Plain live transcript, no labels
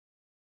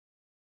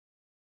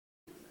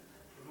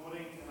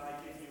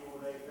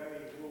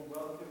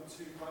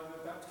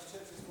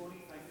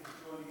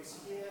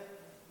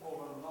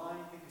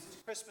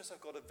Christmas,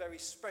 I've got a very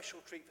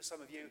special treat for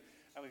some of you,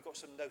 and we've got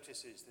some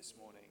notices this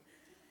morning.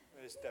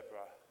 Where's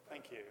Deborah?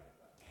 Thank you.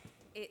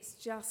 It's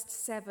just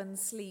 7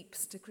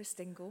 sleeps to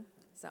Christingle,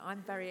 so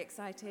I'm very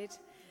excited.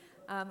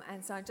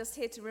 And so I'm just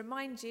here to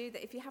remind you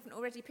that if you haven't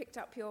already picked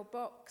up your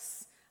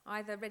box,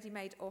 either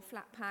ready-made or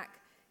flat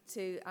pack,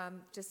 to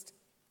just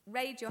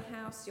raid your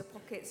house, your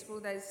pockets for all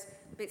those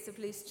bits of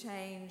loose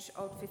change,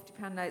 old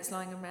 £50 notes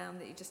lying around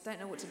that you just don't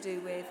know what to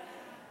do with.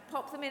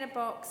 Pop them in a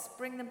box,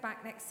 bring them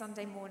back next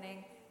Sunday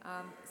morning.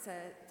 So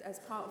as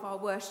part of our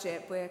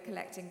worship, we're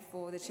collecting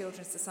for the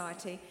Children's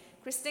Society.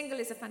 Christingle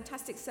is a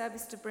fantastic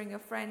service to bring your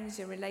friends,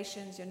 your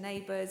relations, your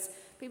neighbours,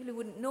 people who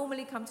wouldn't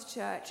normally come to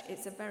church.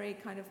 It's a very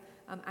kind of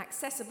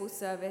accessible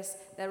service.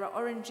 There are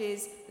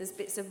oranges, there's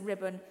bits of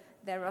ribbon,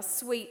 there are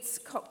sweets,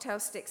 cocktail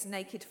sticks,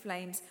 naked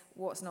flames.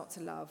 What's not to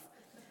love?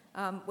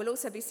 We'll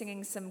also be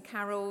singing some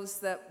carols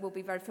that will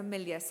be very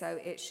familiar, so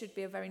it should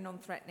be a very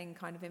non-threatening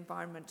kind of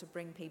environment to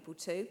bring people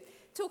to.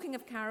 Talking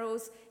of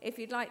carols, if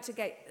you'd like to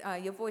get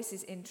your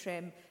voices in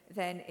trim,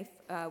 then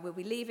we'll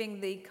be leaving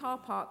the car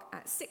park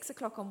at 6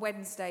 o'clock on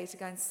Wednesday to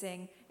go and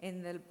sing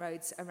in the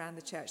roads around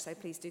the church, so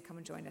please do come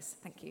and join us.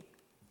 Thank you. Is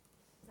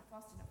that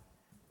fast enough?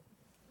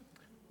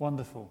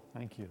 Wonderful,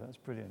 thank you, that's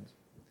brilliant.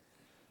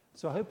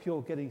 So I hope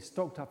you're getting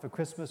stocked up for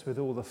Christmas with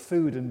all the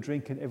food and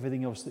drink and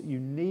everything else that you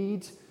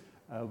need.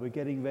 We're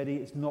getting ready.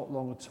 It's not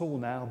long at all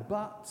now,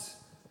 but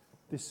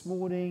this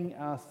morning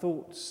our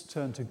thoughts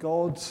turn to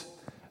God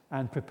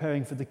and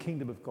preparing for the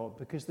kingdom of God,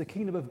 because the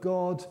kingdom of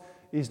God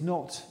is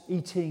not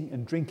eating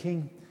and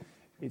drinking.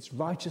 It's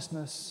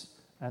righteousness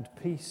and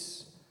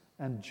peace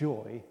and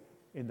joy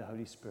in the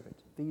Holy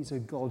Spirit. These are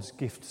God's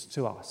gifts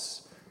to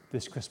us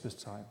this Christmas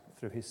time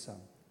through his Son.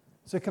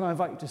 So can I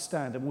invite you to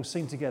stand and we'll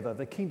sing together,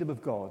 The Kingdom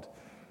of God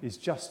is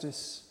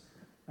Justice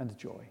and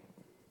Joy.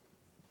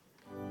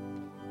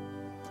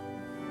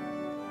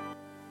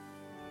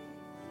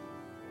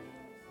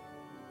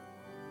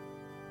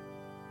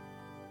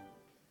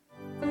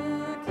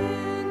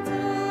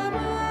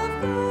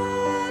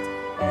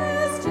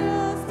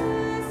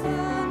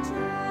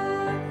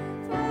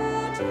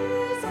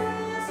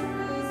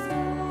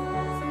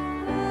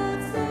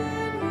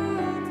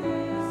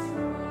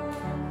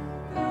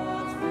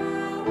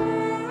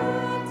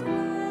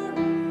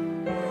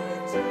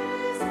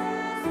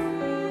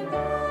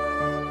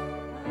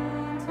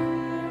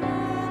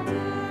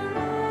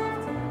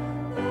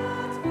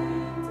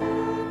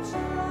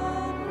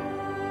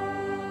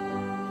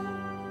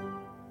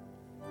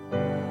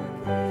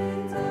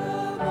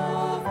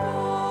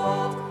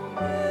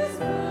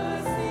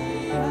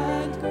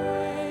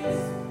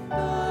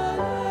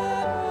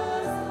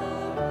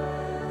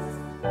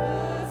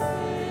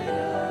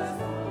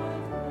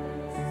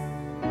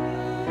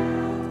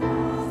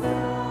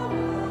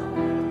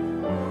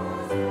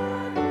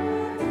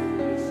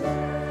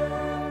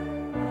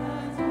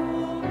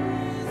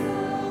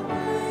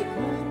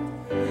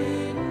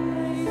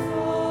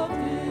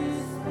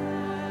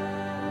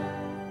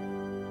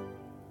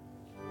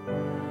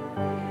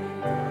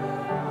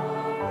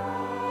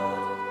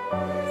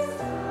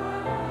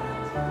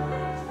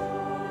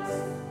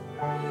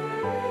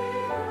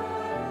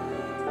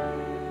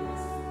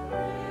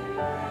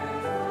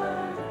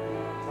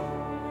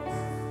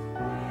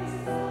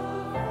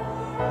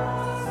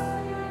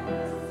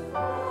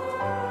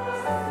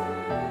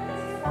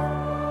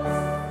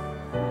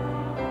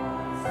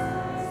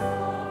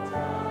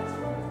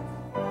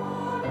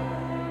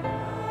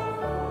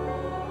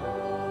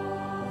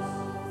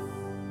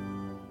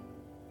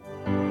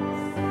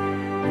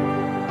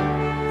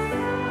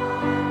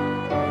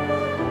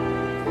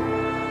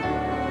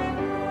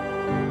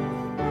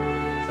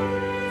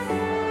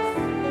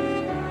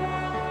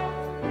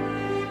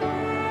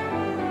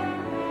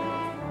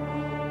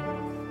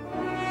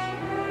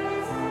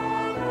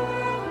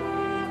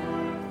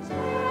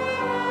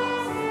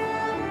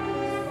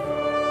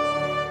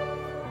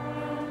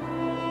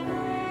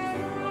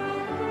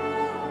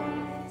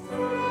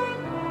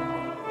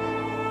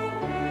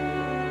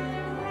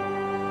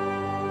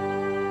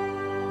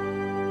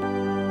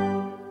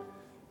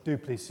 Do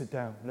please sit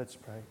down. Let's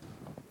pray.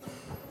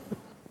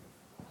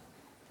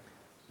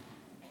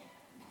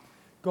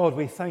 God,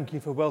 we thank you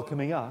for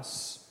welcoming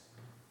us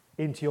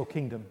into your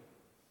kingdom.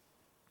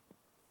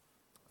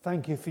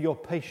 Thank you for your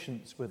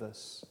patience with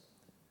us,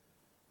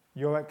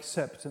 your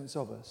acceptance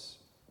of us.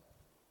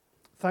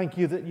 Thank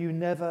you that you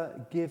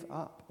never give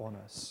up on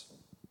us.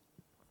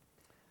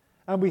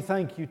 And we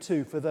thank you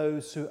too for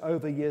those who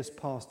over years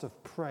past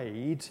have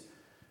prayed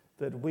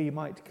that we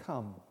might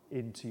come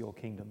into your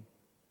kingdom.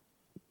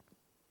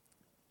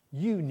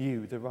 You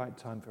knew the right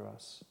time for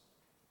us.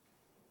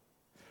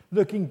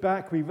 Looking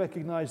back, we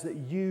recognize that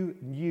you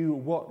knew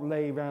what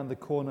lay around the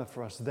corner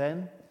for us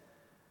then,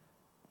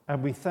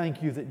 and we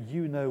thank you that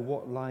you know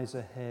what lies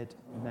ahead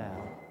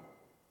now.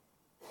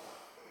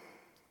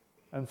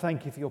 And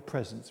thank you for your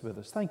presence with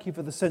us. Thank you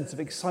for the sense of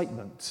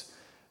excitement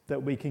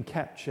that we can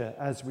capture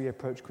as we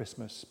approach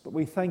Christmas. But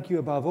we thank you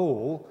above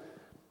all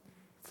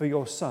for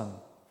your Son,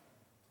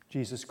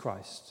 Jesus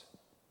Christ,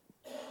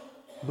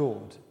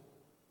 Lord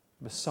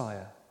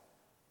Messiah,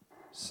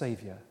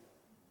 Saviour.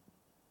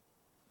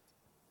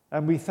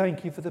 And we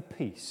thank you for the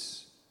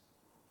peace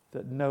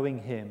that knowing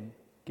him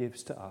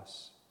gives to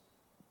us.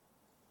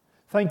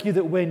 Thank you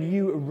that when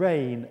you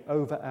reign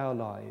over our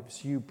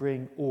lives, you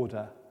bring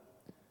order,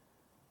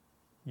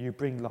 you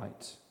bring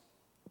light,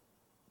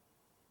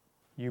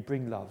 you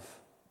bring love.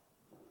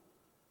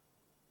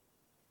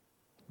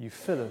 You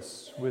fill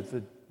us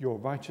with your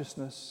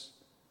righteousness,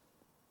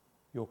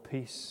 your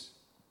peace,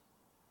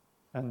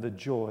 and the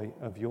joy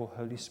of your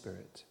Holy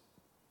Spirit.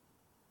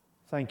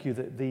 Thank you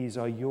that these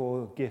are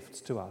your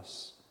gifts to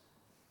us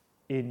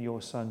in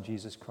your Son,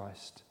 Jesus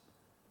Christ,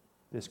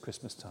 this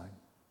Christmas time.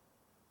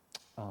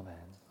 Amen.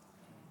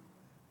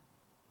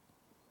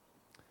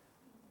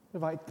 I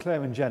invite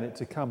Claire and Janet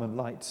to come and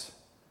light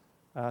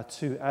our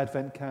 2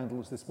 Advent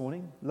candles this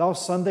morning.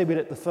 Last Sunday we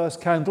lit the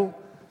first candle,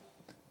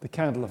 the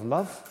candle of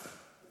love.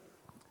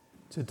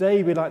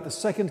 Today we light the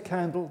second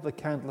candle, the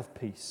candle of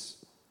peace.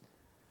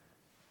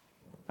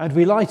 And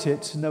we light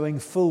it knowing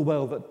full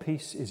well that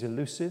peace is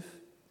elusive,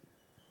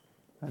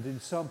 and in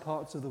some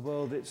parts of the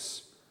world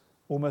it's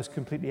almost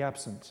completely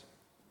absent.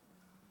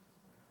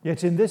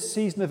 Yet in this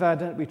season of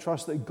Advent we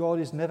trust that God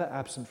is never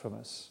absent from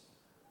us.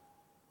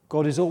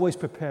 God is always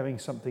preparing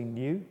something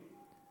new.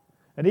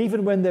 And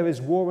even when there is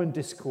war and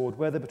discord,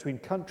 whether between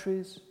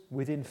countries,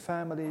 within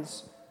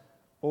families,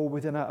 or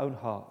within our own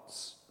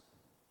hearts,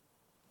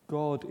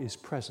 God is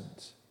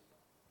present,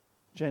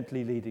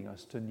 gently leading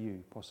us to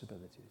new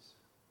possibilities.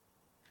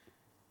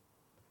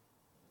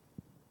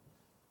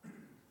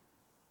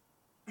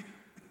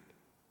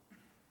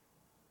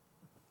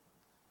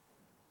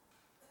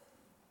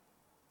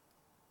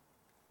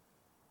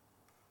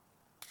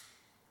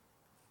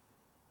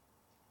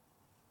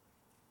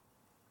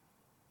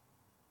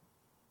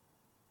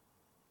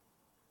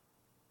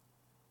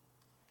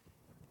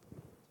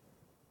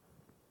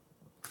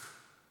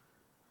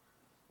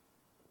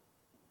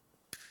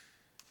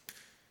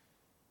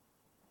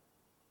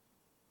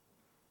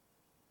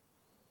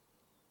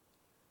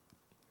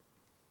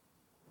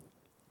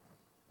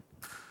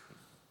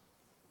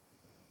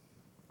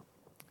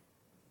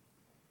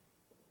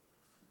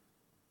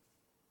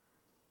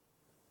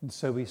 And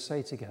so we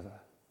say together,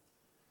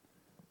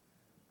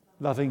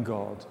 loving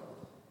God,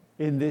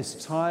 in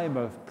this time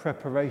of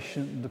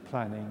preparation and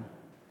planning,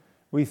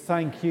 we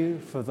thank you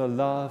for the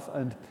love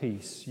and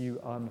peace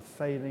you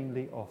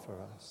unfailingly offer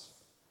us.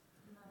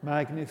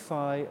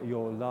 Magnify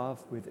your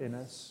love within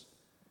us.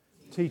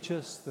 Teach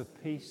us the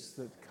peace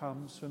that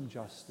comes from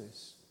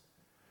justice.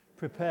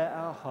 Prepare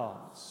our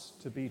hearts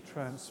to be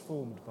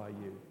transformed by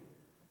you,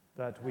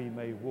 that we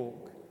may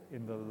walk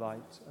in the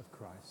light of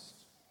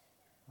Christ.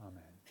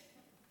 Amen.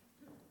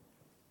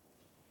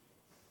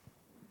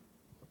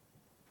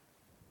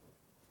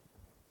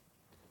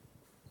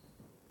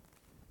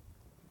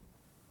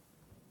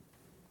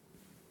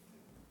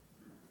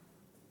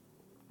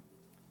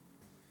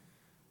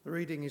 The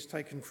reading is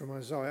taken from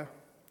Isaiah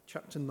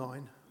chapter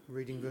 9,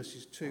 reading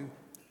verses 2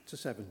 to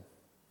 7.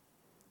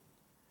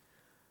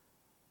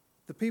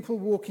 The people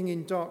walking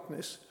in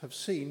darkness have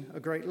seen a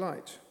great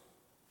light.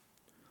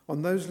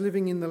 On those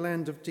living in the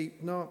land of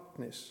deep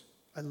darkness,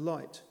 a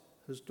light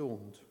has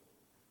dawned.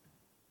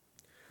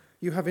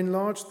 You have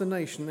enlarged the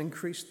nation and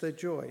increased their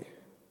joy.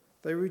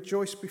 They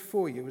rejoice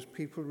before you as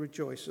people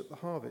rejoice at the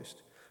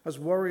harvest, as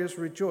warriors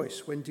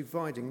rejoice when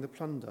dividing the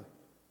plunder.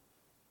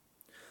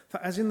 For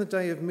as in the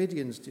day of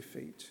Midian's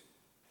defeat,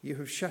 you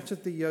have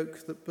shattered the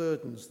yoke that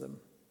burdens them,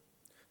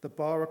 the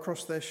bar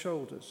across their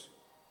shoulders,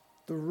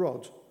 the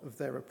rod of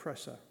their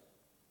oppressor.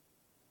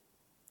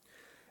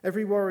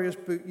 Every warrior's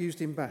boot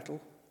used in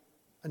battle,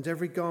 and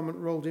every garment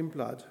rolled in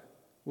blood,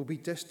 will be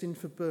destined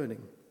for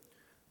burning,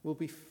 will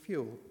be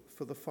fuel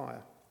for the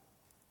fire.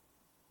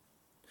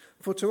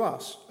 For to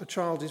us a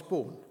child is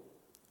born,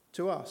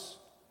 to us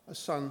a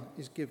son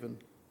is given,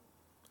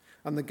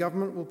 and the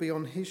government will be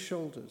on his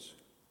shoulders.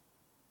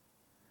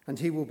 And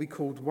he will be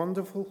called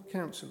Wonderful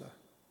Counselor,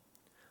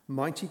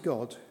 Mighty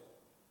God,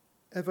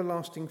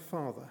 Everlasting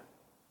Father,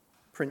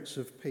 Prince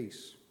of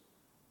Peace.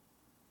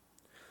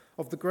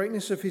 Of the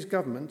greatness of his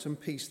government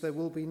and peace there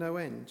will be no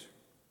end.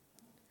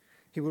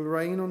 He will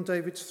reign on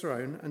David's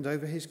throne and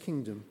over his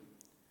kingdom,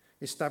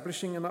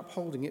 establishing and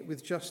upholding it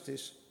with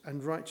justice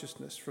and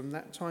righteousness from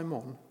that time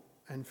on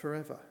and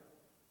forever.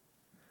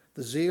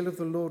 The zeal of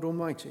the Lord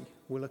Almighty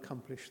will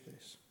accomplish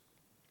this.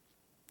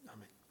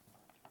 Amen.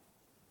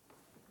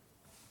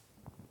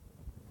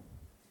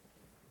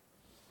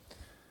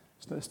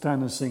 So let's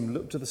stand and sing,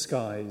 Look to the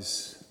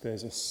Skies,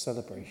 there's a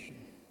celebration.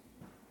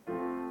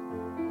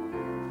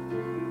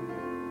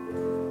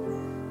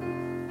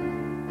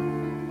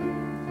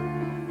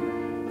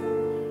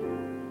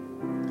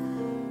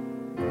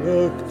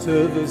 Look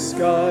to the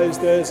skies,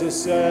 there's a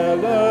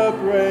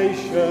celebration.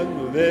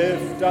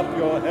 Lift up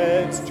your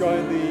heads,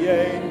 join the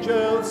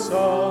angels'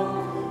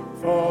 song.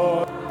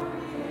 For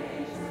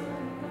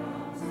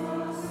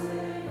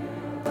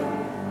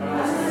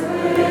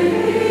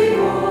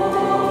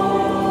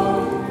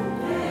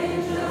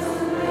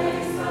Angels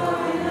raise our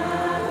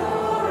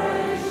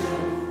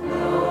adoration,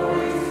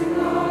 glory to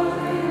God.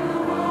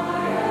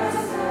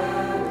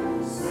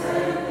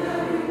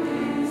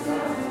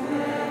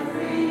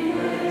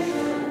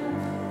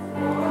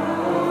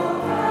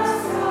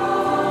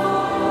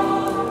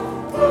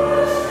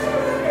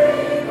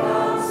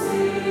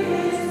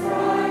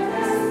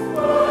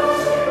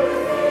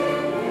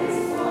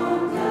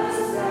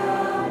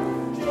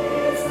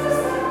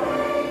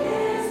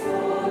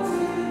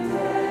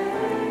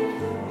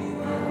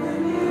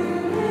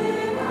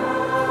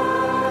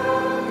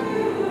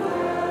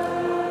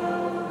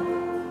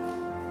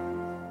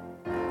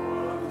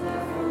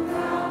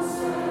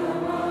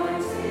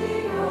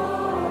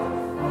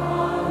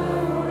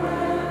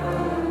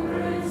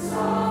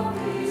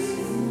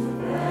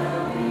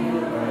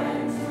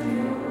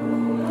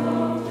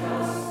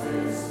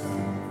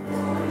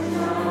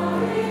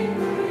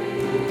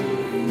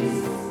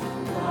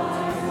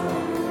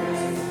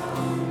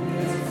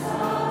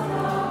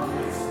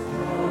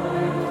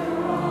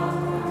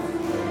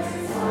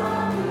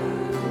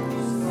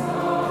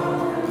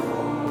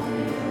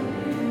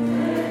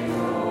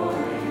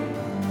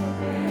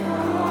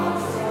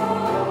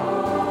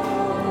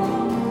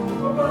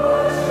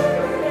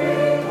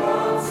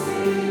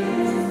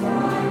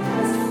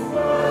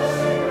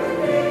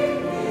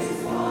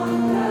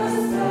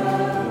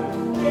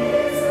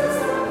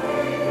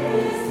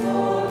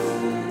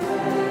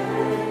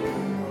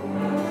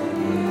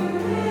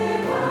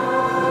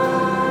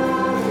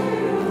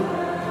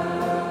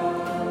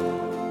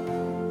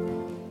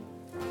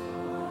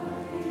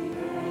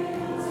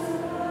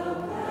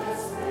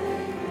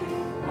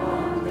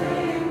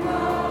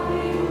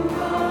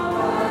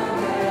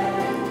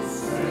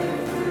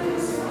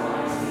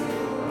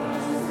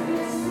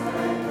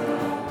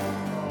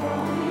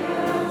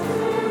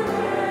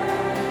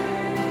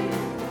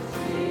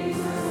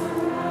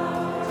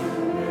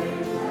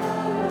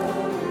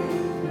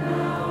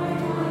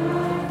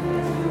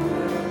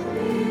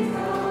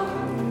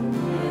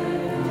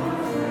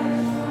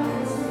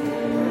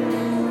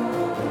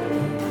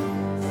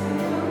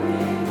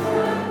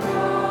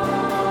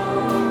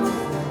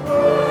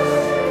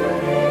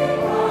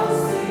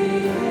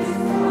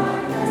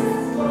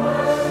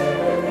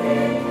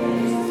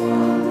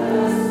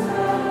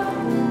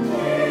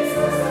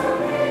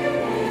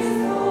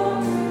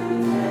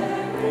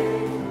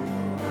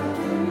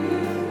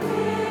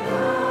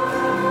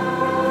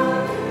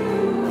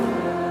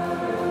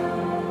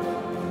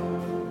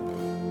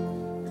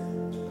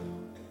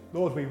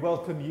 Lord, we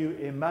welcome you,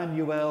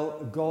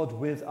 Emmanuel, God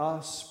with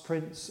us,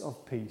 Prince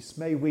of Peace.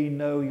 May we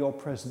know your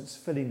presence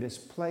filling this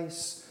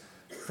place,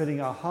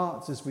 filling our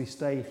hearts as we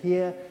stay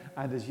here,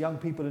 and as young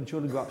people and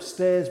children go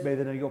upstairs, may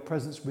they know your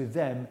presence with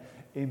them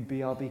in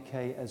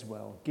BRBK as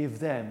well. Give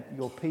them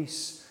your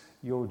peace,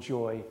 your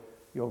joy,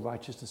 your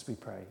righteousness, we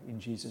pray.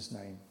 In Jesus'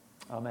 name,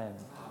 amen.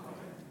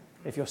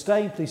 If you're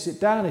staying, please sit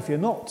down. If you're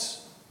not,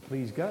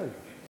 please go.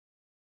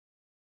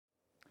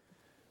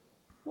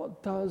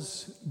 What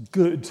does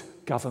good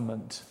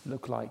government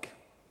look like?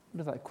 I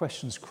wonder if that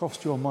question's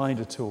crossed your mind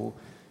at all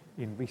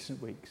in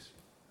recent weeks.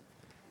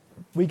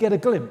 We get a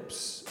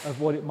glimpse of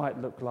what it might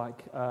look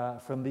like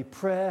from the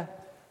prayer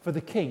for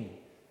the King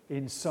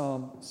in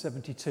Psalm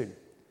 72.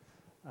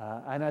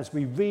 And as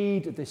we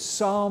read this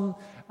psalm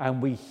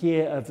and we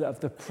hear of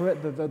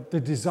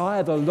the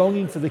desire, the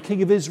longing for the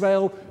King of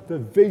Israel, the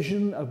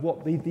vision of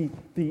what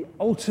the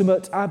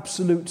ultimate,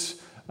 absolute,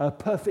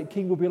 perfect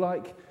King will be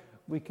like,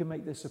 we can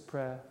make this a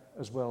prayer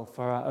as well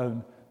for our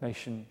own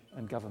nation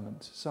and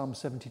government. Psalm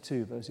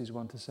 72, verses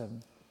 1 to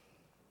 7.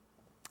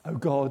 O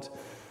God,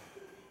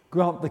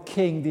 grant the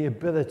King the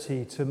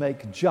ability to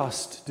make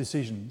just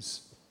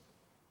decisions.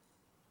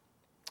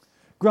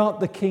 Grant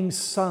the King's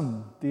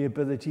son the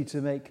ability to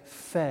make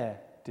fair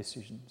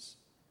decisions.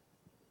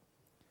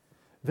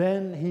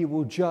 Then he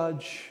will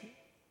judge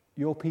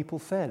your people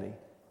fairly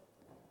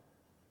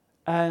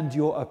and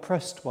your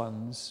oppressed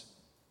ones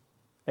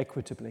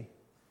equitably.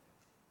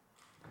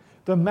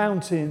 The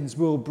mountains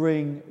will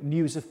bring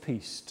news of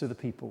peace to the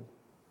people,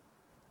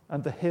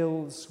 and the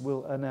hills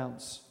will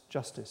announce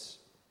justice.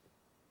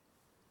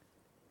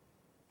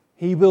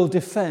 He will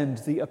defend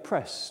the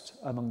oppressed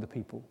among the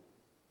people.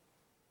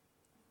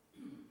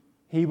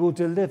 He will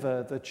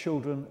deliver the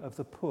children of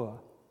the poor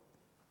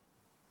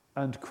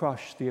and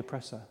crush the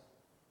oppressor.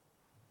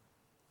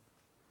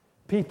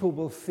 People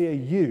will fear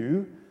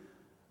you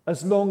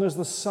as long as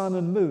the sun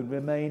and moon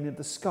remain in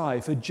the sky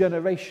for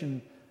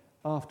generation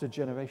after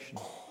generation.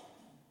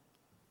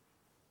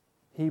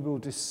 He will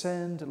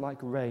descend like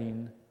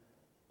rain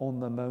on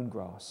the mown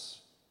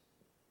grass,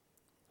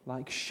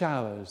 like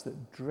showers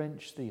that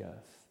drench the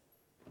earth.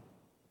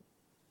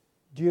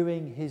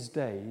 During his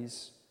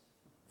days,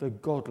 the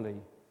godly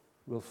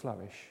will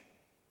flourish,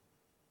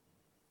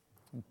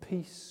 and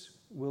peace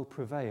will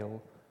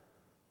prevail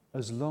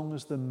as long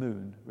as the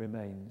moon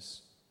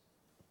remains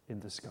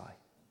in the sky.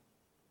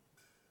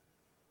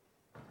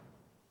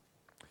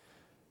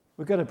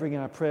 We're going to bring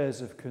our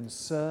prayers of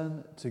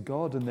concern to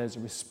God, and there's a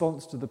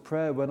response to the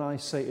prayer. When I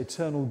say,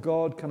 Eternal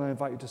God, can I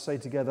invite you to say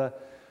together,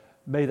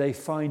 may they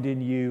find in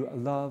you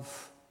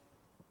love,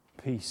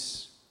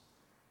 peace,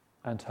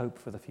 and hope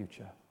for the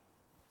future.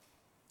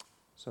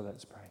 So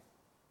let's pray.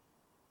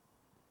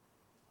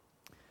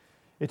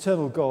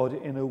 Eternal God,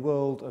 in a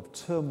world of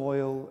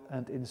turmoil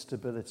and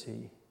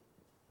instability,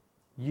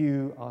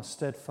 you are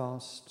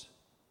steadfast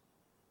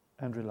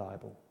and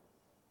reliable.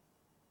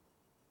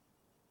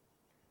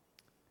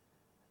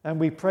 And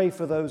we pray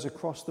for those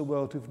across the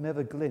world who've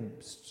never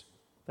glimpsed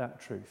that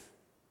truth,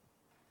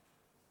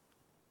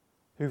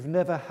 who've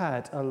never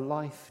had a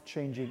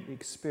life-changing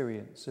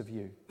experience of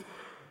you,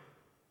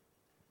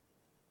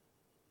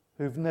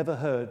 who've never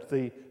heard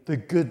the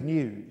good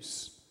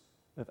news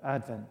of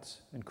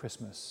Advent and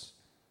Christmas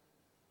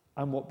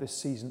and what this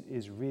season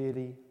is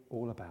really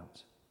all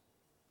about.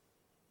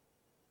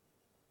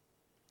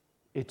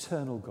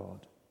 Eternal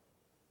God,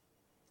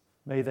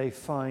 may they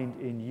find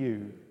in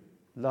you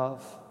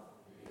love,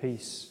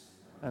 peace,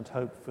 and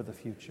hope for the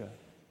future.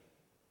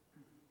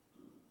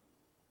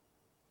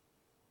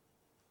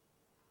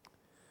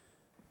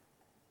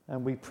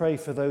 And we pray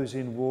for those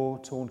in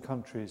war-torn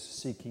countries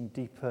seeking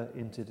deeper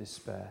into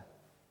despair,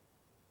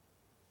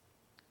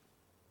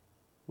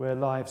 where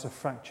lives are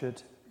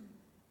fractured,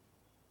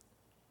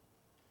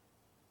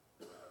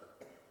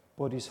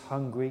 bodies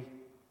hungry,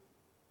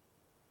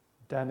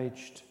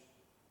 damaged,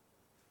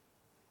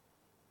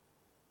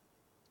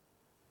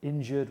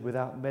 injured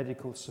without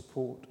medical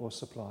support or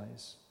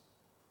supplies,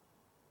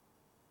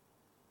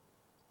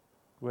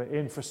 where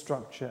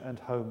infrastructure and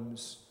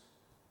homes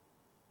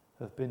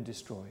have been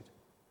destroyed.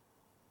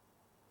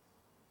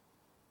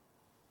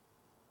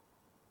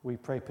 We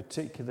pray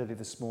particularly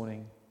this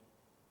morning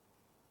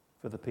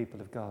for the people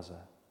of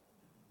Gaza.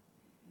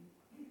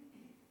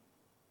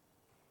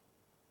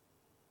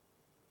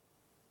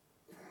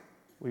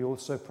 We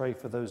also pray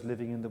for those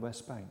living in the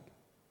West Bank.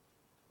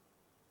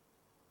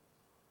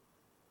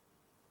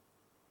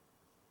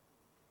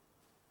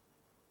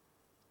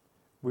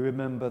 We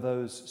remember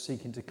those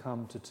seeking to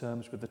come to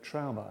terms with the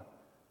trauma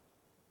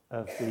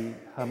of the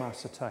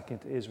Hamas attack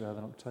into Israel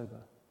in October.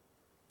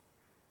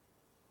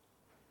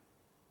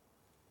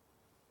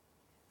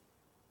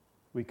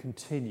 We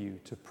continue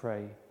to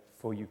pray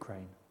for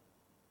Ukraine.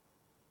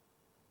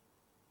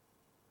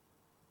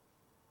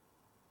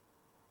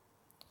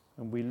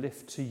 And we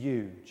lift to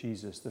you,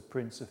 Jesus, the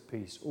Prince of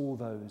Peace, all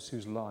those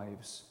whose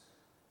lives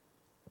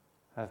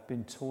have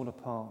been torn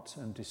apart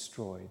and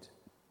destroyed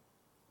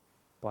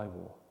by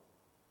war.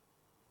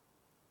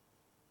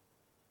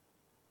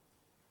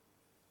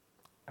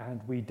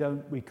 and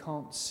we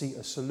can't see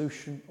a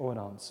solution or an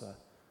answer.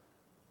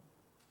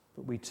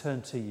 But we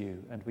turn to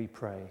you and we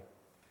pray,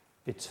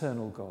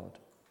 eternal God,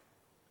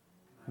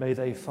 may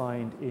they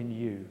find in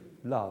you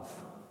love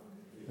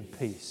and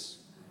peace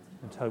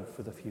and hope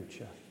for the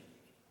future.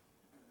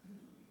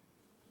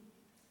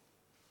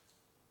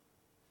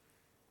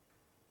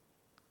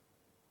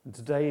 And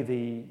today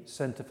the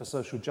Centre for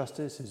Social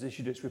Justice has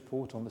issued its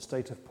report on the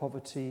state of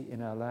poverty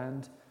in our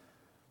land,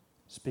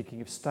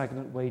 speaking of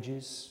stagnant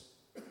wages,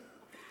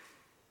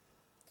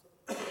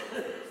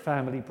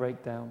 family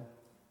breakdown,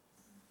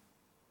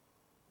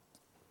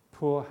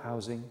 poor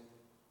housing,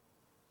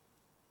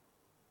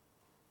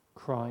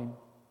 crime,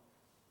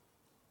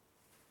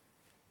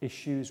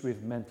 issues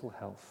with mental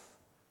health,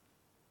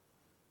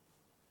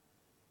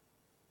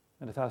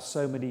 and of how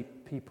so many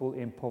people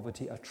in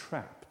poverty are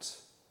trapped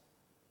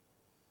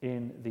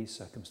in these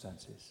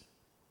circumstances.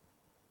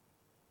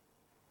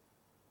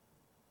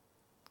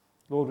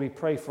 Lord, we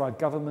pray for our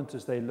government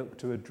as they look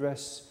to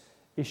address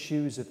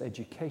issues of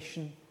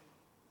education,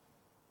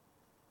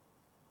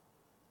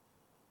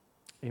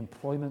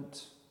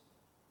 employment,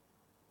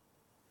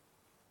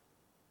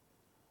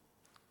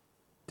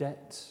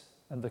 debt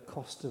and the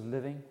cost of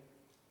living,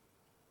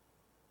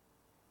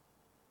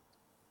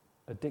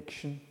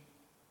 addiction,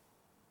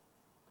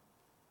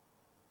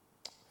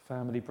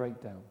 family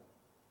breakdown.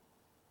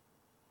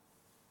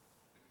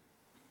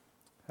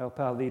 Help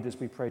our leaders,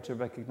 we pray, to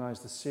recognise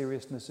the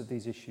seriousness of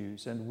these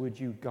issues, and would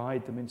you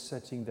guide them in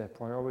setting their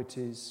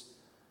priorities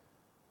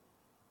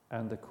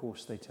and the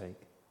course they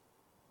take.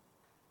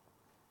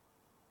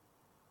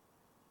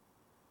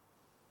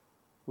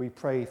 We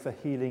pray for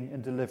healing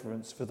and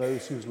deliverance for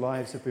those whose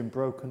lives have been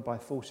broken by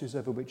forces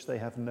over which they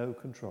have no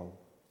control.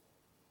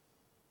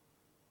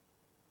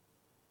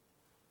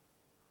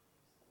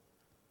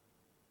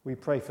 We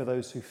pray for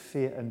those who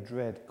fear and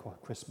dread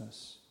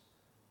Christmas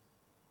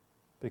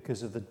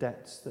because of the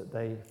debts that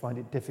they find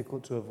it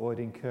difficult to avoid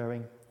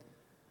incurring,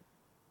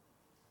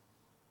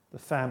 the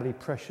family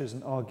pressures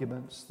and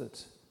arguments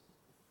that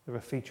are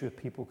a feature of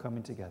people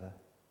coming together.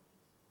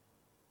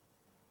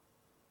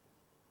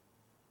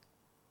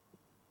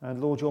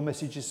 And Lord, your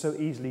message is so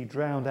easily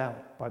drowned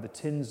out by the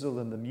tinsel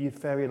and the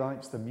fairy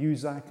lights, the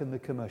muzak and the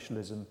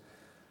commercialism.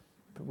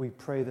 But we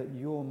pray that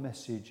your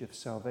message of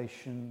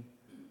salvation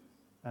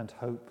and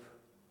hope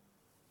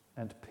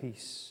and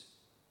peace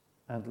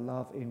and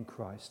love in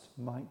Christ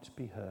might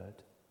be heard.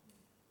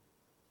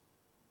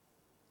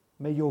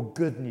 May your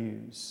good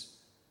news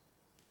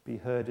be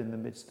heard in the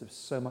midst of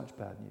so much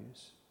bad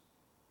news.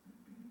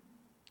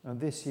 And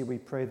this year we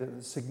pray that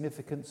the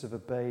significance of a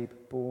babe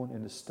born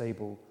in a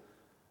stable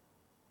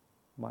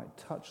might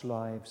touch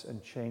lives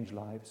and change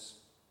lives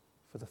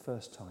for the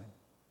first time.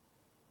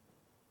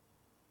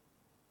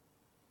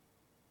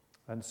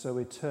 And so,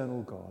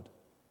 eternal God,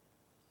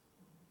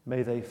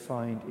 may they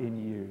find in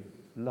you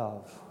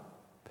love,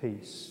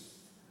 peace,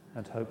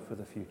 and hope for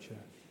the future.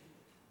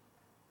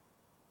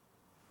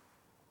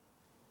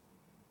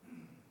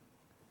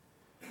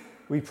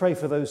 We pray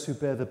for those who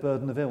bear the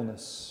burden of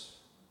illness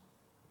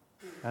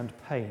and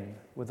pain,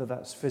 whether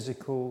that's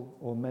physical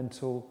or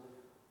mental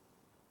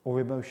or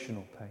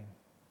emotional pain.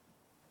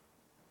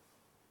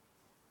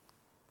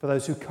 For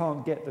those who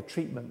can't get the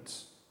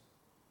treatment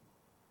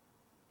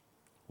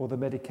or the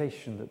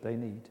medication that they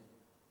need.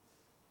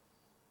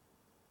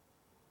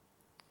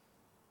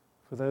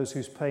 For those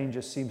whose pain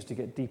just seems to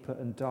get deeper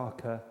and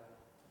darker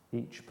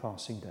each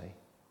passing day.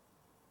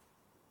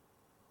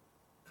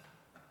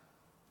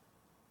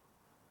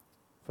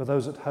 For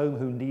those at home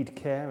who need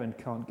care and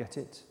can't get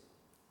it.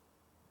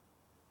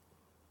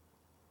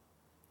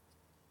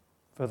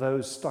 For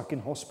those stuck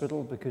in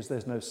hospital because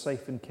there's no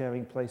safe and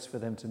caring place for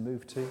them to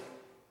move to.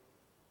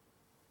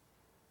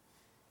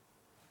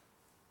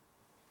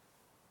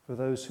 For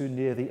those who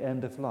near the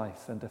end of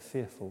life and are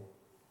fearful,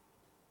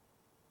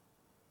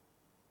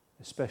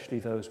 especially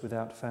those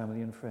without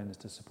family and friends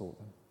to support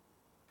them.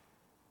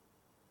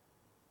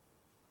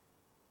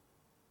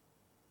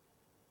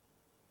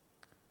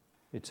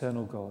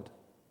 Eternal God,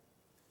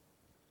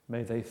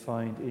 may they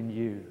find in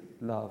you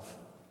love,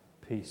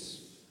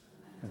 peace,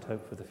 and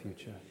hope for the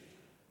future.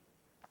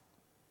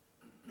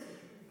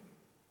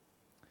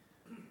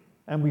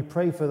 And we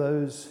pray for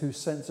those whose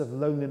sense of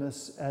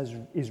loneliness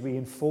is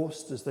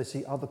reinforced as they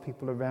see other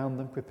people around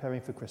them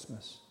preparing for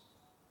Christmas.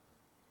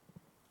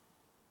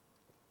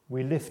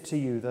 We lift to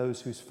you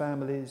those whose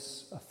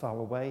families are far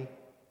away,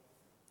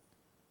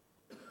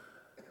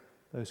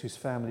 those whose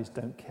families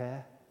don't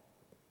care,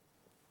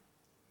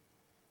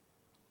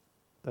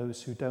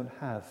 those who don't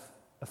have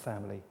a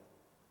family,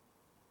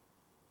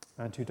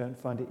 and who don't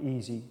find it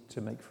easy to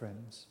make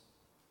friends.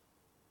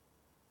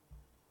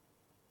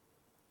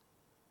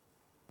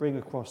 Bring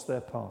across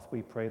their path,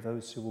 we pray,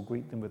 those who will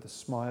greet them with a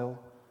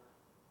smile,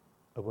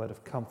 a word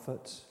of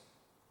comfort,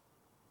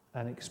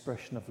 an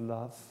expression of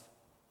love,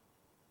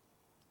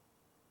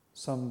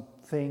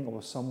 something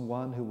or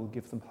someone who will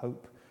give them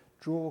hope.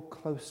 Draw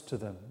close to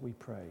them, we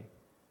pray,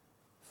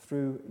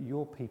 through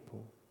your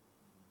people,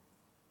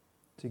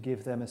 to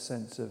give them a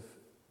sense of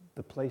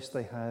the place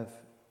they have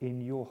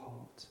in your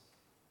heart.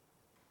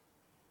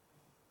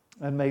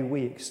 And may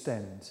we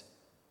extend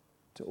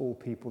to all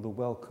people the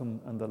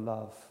welcome and the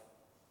love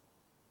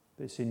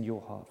that's in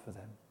your heart for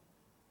them.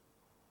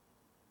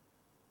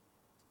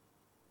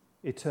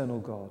 Eternal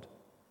God,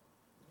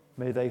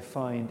 may they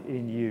find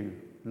in you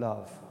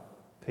love,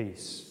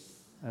 peace,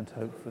 and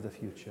hope for the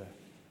future.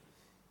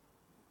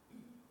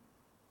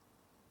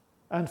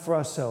 And for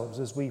ourselves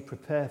as we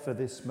prepare for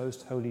this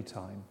most holy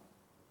time,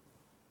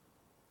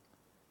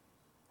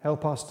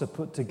 help us to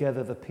put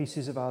together the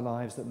pieces of our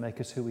lives that make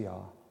us who we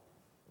are.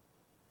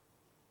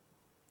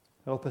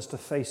 Help us to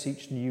face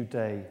each new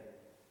day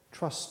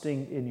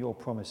trusting in your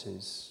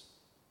promises,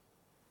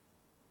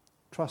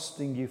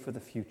 trusting you for the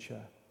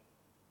future,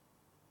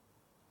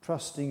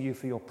 trusting you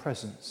for your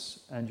presence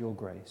and your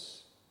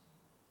grace.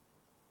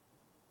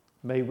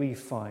 May we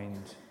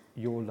find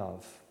your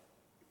love,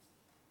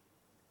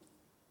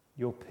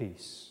 your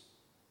peace,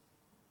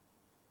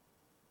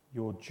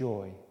 your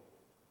joy,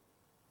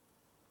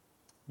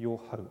 your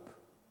hope,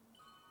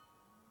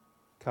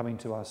 coming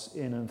to us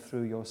in and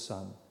through your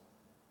Son,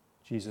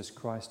 Jesus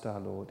Christ our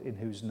Lord, in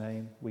whose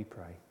name we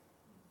pray.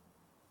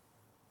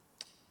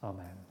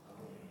 Amen.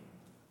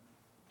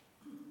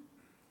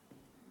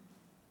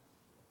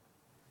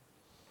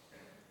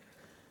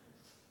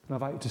 And I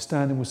invite you to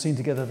stand and we'll sing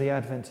together the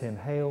Advent hymn,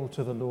 Hail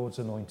to the Lord's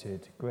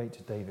Anointed,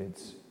 great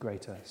David's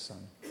greater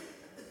Son.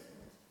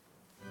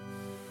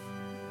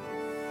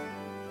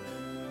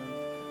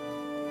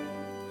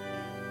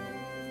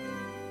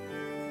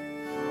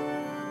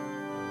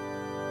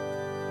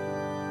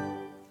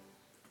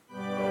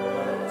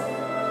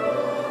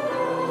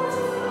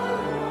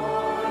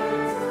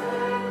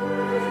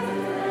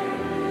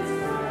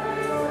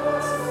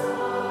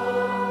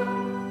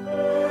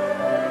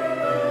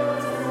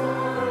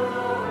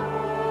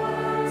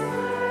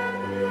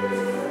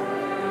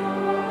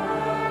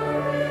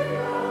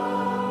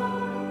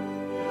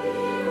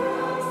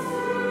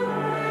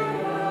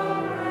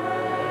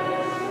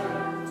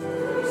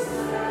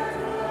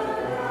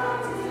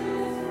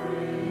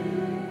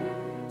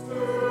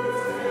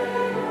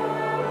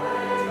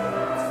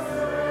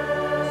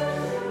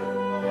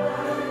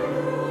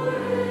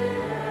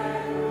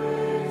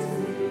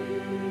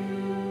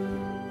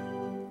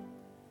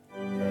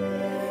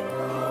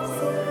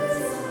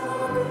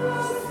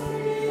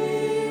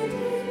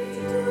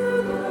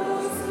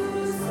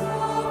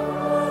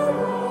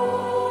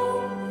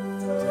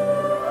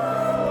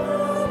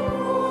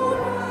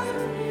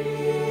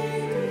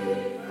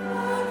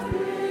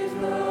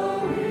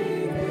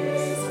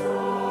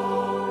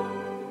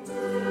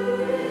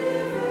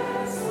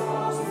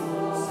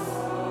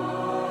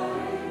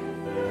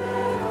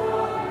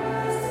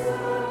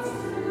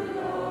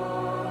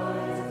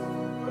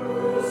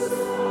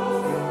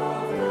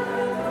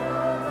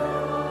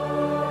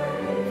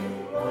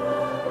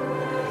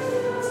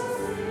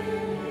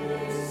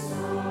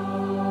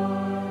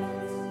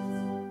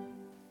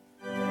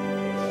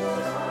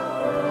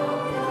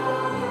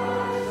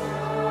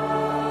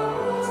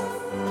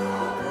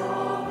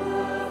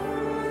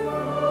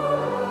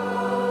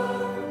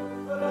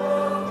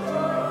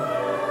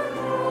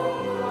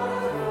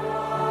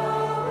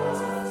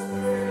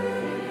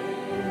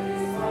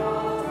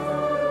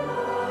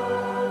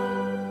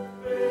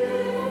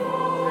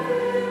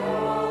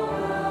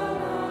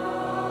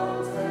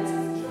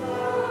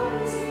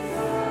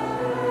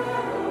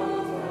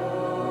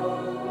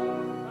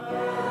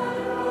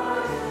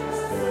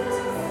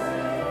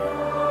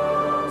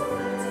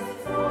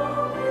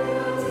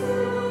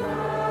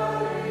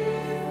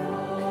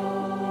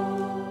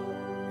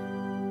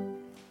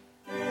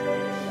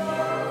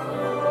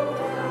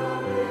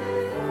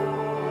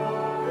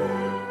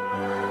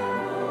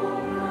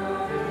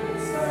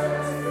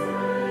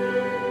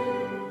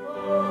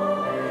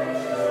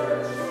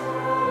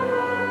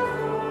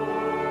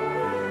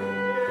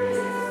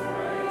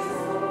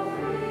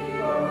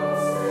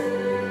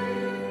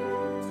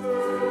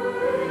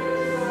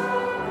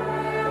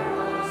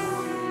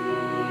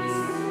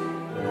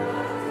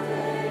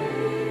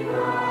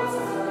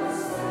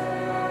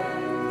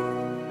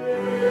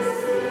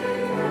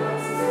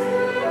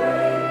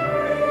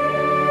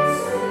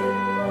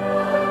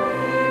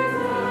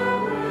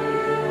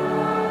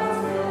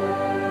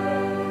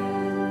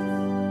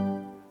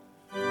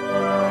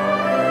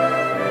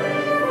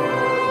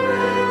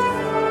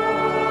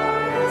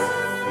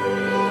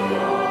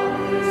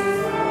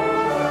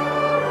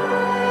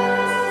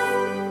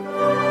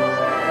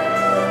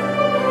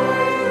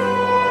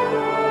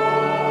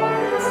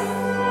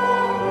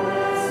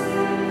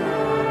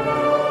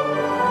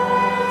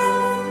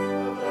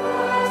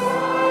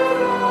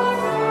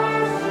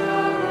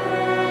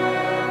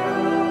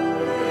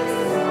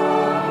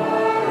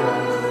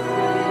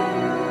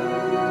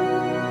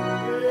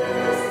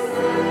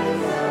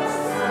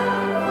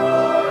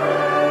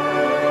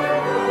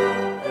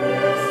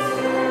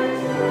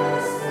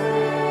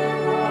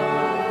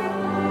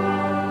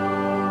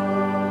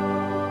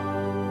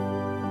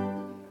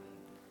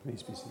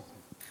 Please be seated.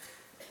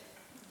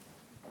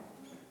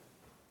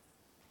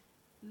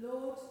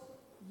 Lord,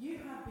 You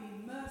have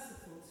been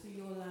merciful to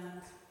your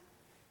land.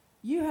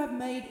 You have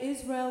made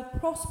Israel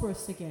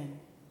prosperous again.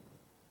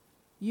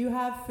 You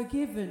have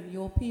forgiven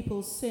your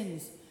people's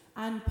sins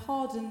and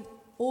pardoned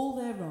all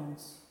their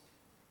wrongs.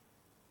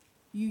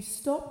 You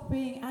stopped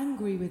being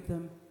angry with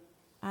them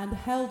and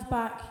held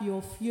back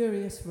your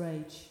furious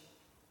rage.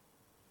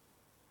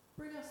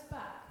 Bring us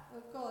back,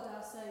 O God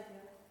our Saviour,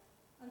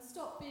 and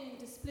stop being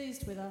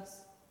displeased with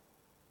us.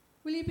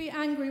 Will you be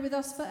angry with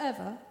us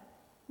forever?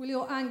 Will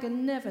your anger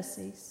never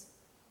cease?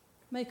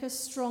 Make us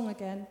strong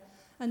again,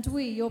 and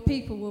we, your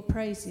people, will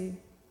praise you.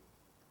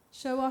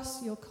 Show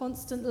us your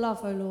constant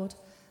love, O Lord,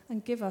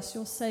 and give us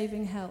your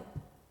saving help.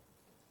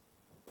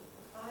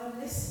 I am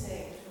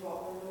listening to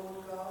what the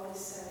Lord God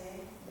is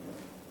saying.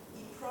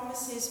 He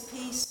promises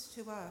peace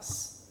to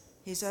us,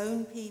 his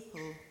own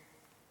people,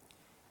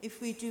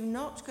 if we do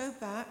not go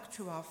back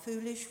to our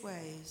foolish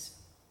ways.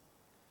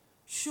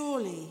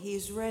 Surely he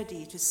is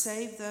ready to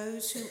save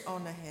those who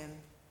honour him,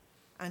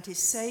 and his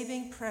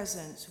saving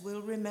presence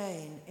will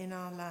remain in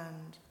our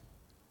land.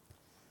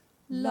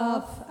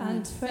 Love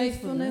and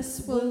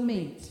faithfulness will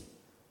meet.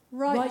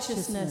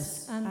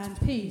 Righteousness and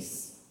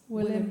peace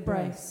will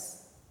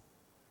embrace.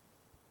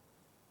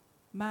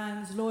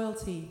 Man's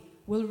loyalty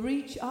will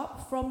reach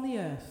up from the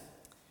earth,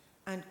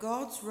 And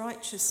God's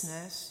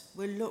righteousness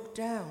will look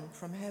down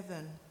from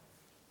heaven.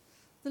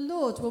 The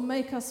Lord will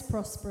make us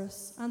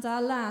prosperous, and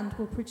our land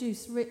will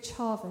produce rich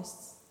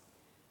harvests.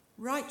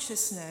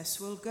 Righteousness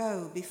will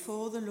go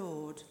before the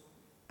Lord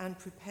and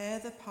prepare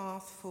the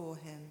path for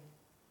him.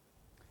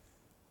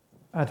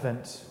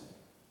 Advent.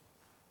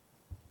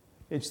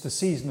 It's the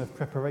season of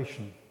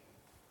preparation.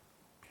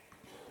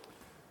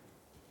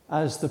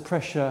 As the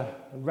pressure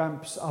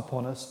ramps up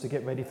on us to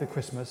get ready for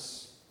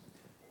Christmas,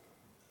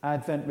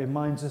 Advent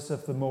reminds us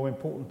of the more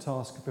important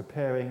task of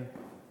preparing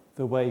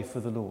the way for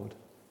the Lord.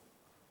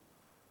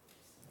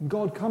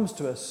 God comes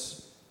to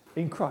us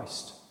in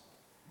Christ,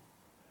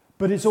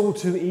 but it's all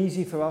too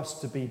easy for us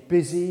to be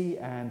busy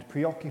and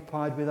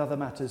preoccupied with other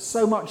matters,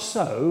 so much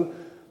so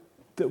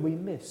that we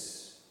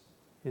miss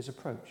his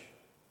approach.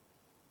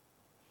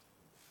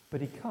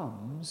 But he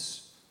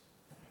comes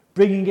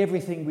bringing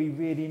everything we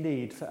really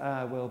need for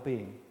our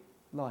well-being: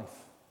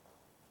 life,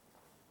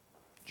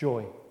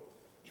 joy,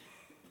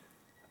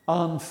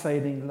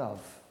 unfailing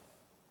love,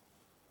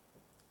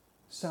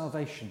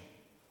 salvation,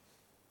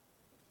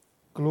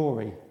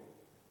 glory,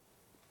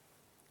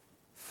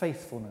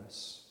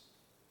 faithfulness,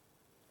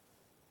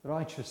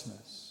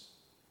 righteousness,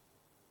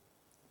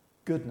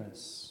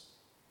 goodness,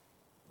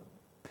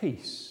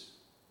 peace.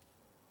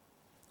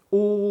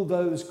 All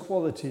those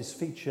qualities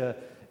feature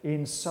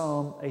in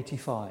Psalm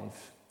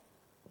 85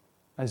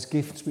 as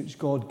gifts which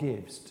God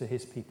gives to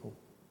his people.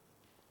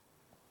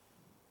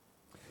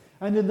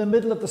 And in the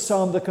middle of the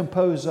psalm, the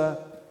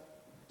composer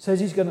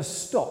says he's going to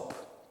stop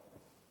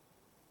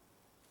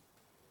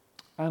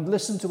and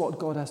listen to what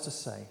God has to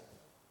say.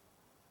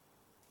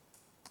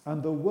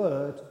 And the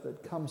word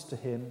that comes to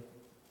him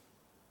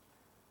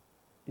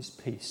is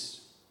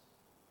peace.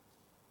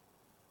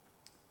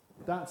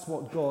 That's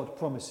what God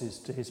promises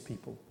to his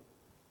people.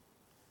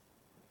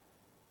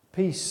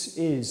 Peace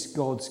is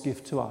God's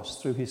gift to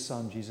us through his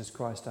Son, Jesus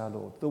Christ our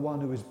Lord, the one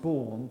who was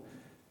born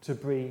to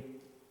be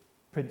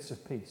Prince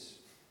of Peace.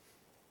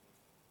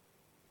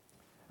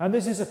 And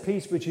this is a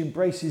peace which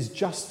embraces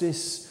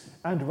justice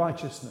and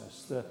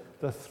righteousness.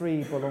 The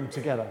three belong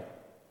together.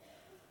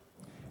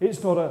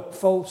 It's not a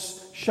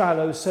false,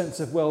 shallow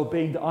sense of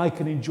well-being that I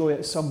can enjoy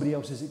at somebody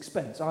else's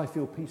expense. I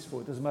feel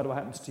peaceful. It doesn't matter what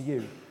happens to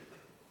you.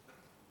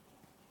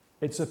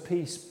 It's a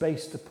peace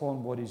based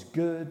upon what is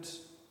good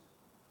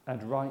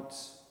and right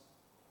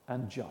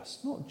and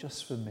just. Not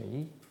just for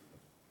me,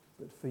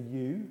 but for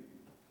you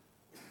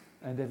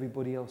and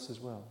everybody else as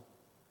well.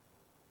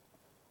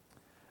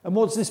 And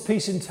what does this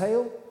peace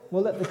entail?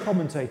 Well, let the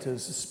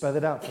commentators spell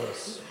it out for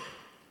us.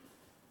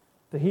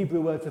 The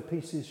Hebrew word for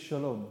peace is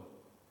shalom.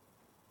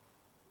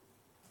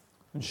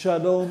 And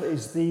shalom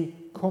is the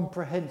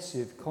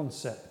comprehensive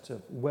concept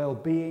of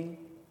well-being,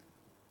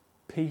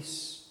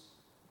 peace,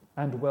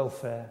 and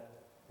welfare,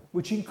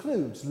 which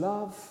includes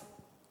love,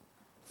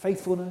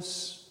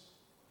 faithfulness,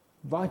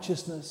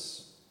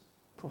 righteousness,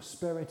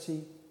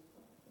 prosperity,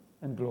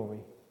 and glory.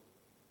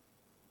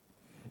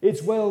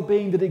 It's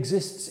well-being that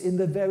exists in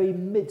the very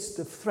midst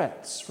of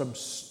threats from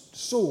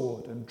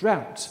sword and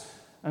drought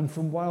and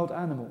from wild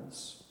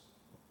animals.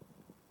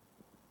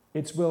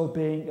 It's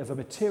well-being of a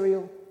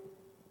material,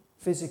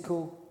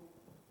 physical,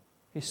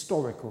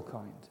 historical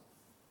kind.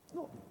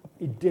 Not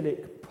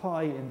idyllic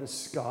pie in the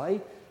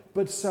sky,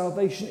 but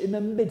salvation in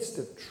the midst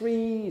of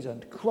trees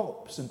and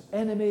crops and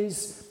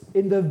enemies,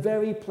 in the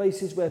very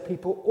places where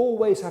people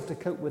always have to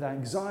cope with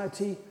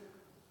anxiety,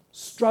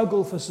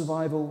 struggle for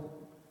survival,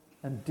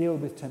 and deal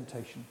with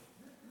temptation.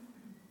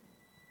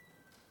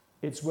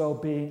 It's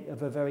well-being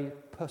of a very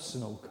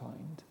personal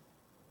kind,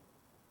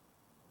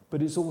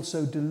 but it's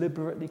also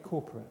deliberately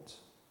corporate.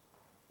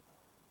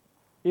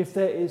 If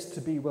there is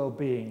to be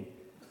well-being,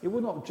 it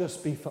will not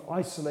just be for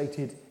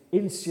isolated,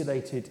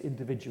 insulated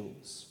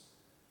individuals.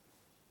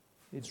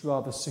 It's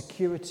rather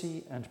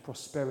security and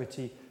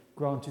prosperity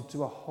granted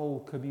to a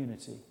whole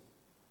community,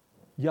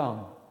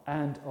 young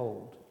and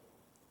old,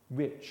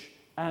 rich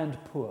and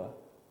poor,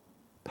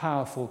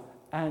 powerful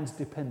and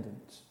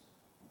dependent.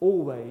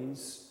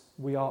 Always,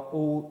 we are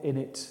all in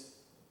it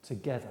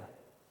together.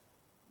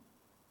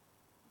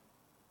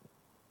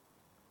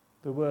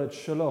 The word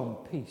shalom,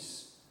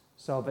 peace,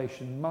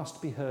 salvation,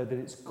 must be heard in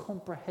its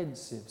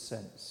comprehensive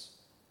sense.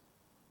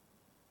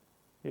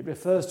 It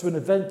refers to an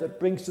event that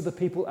brings to the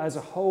people as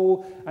a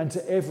whole and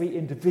to every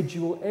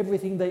individual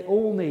everything they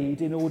all need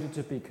in order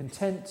to be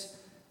content,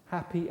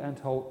 happy and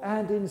whole,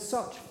 and in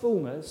such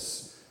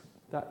fullness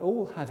that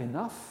all have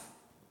enough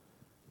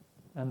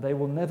and they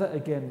will never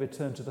again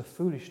return to the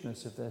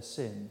foolishness of their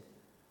sin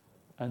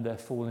and their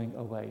falling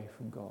away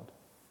from God.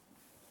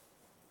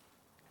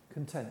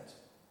 Content,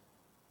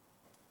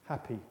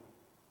 happy,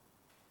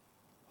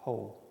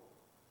 whole.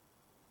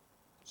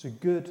 It's a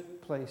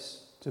good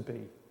place to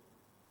be.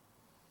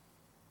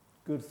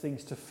 Good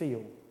things to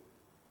feel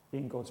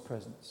in God's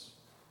presence.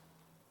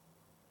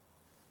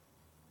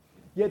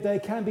 Yet there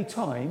can be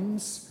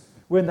times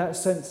when that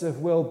sense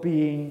of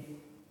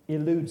well-being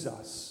eludes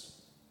us.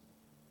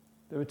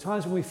 There are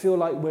times when we feel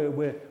like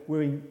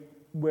we're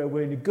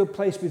in a good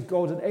place with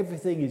God and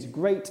everything is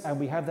great and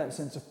we have that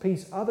sense of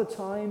peace. Other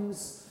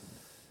times,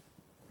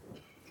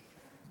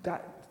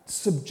 that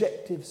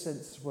subjective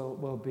sense of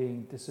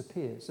well-being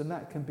disappears, and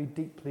that can be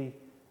deeply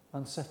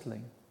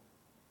unsettling.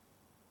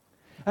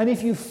 And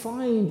if you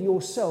find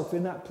yourself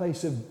in that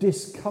place of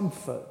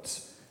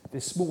discomfort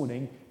this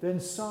morning, then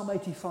Psalm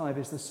 85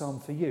 is the psalm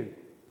for you.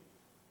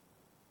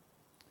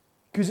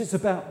 Because it's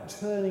about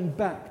turning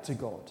back to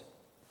God,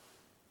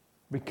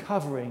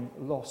 recovering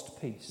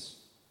lost peace.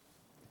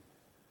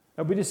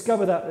 And we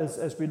discover that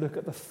as we look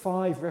at the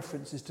 5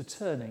 references to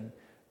turning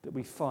that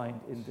we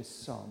find in this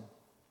psalm.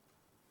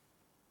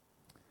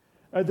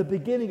 At the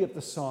beginning of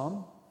the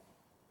psalm,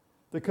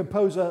 the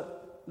composer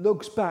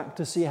looks back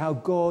to see how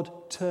God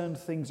turned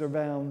things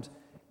around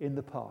in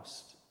the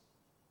past.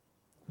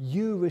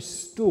 You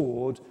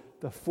restored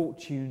the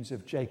fortunes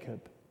of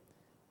Jacob,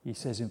 he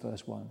says in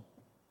verse 1.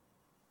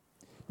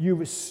 You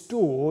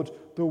restored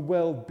the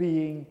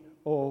well-being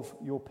of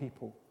your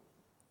people.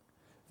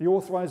 The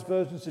Authorized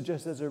Version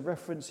suggests there's a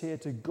reference here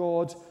to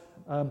God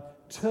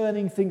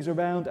turning things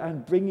around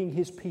and bringing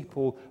his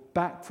people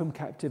back from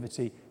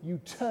captivity. You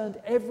turned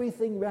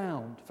everything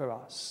round for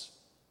us,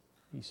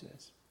 he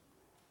says.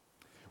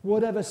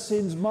 Whatever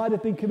sins might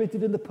have been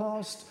committed in the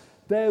past,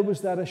 there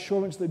was that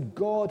assurance that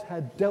God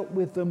had dealt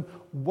with them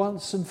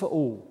once and for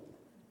all.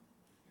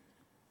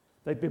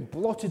 They'd been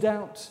blotted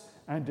out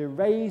and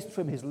erased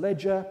from his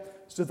ledger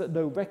so that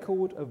no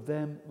record of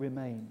them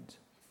remained.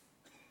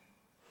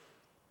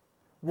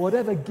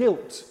 Whatever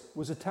guilt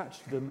was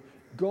attached to them,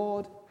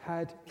 God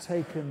had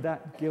taken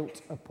that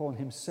guilt upon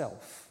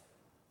himself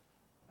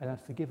and had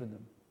forgiven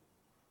them.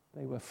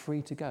 They were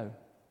free to go.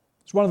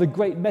 It's one of the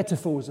great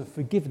metaphors of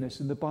forgiveness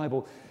in the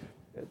Bible.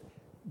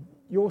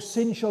 Your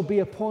sin shall be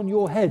upon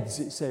your heads,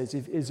 it says,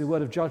 is a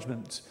word of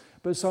judgment.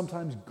 But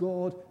sometimes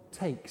God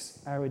takes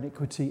our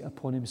iniquity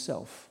upon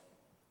himself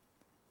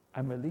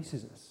and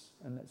releases us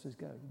and lets us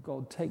go.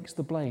 God takes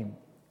the blame.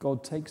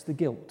 God takes the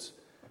guilt.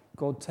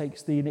 God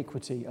takes the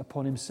iniquity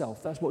upon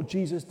himself. That's what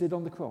Jesus did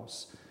on the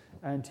cross,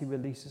 and he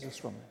releases us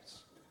from it.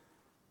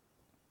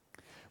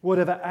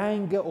 Whatever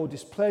anger or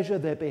displeasure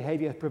their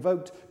behaviour had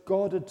provoked,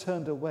 God had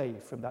turned away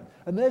from that.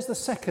 And there's the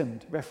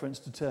second reference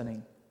to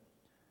turning.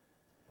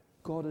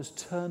 God has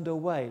turned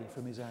away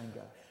from his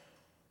anger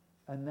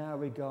and now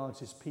regards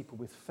his people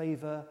with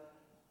favour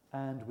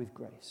and with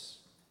grace.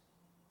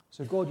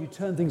 So God, you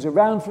turned things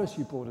around for us,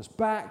 you brought us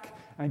back,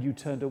 and you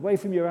turned away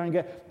from your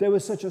anger. There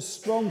was such a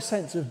strong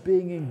sense of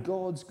being in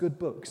God's good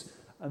books,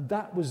 and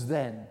that was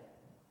then.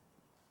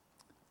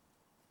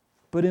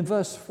 But in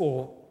verse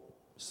 4,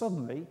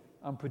 suddenly,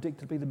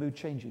 unpredictably, the mood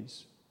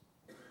changes.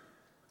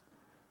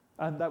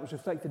 And that was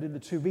reflected in the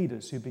 2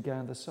 readers who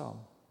began the psalm.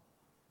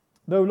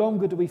 No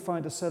longer do we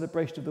find a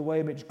celebration of the way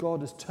in which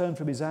God has turned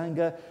from his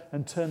anger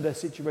and turned their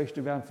situation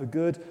around for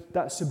good.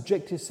 That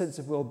subjective sense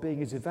of well-being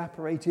is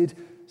evaporated.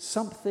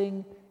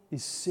 Something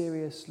is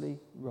seriously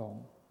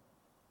wrong.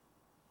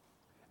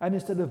 And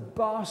instead of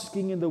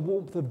basking in the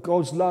warmth of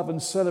God's love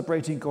and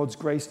celebrating God's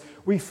grace,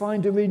 we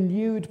find a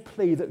renewed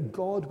plea that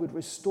God would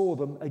restore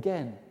them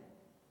again.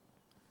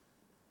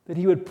 That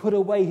he would put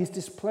away his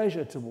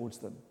displeasure towards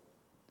them.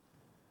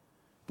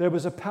 There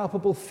was a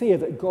palpable fear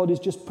that God is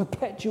just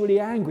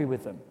perpetually angry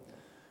with them,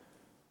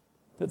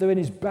 that they're in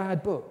his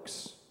bad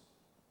books.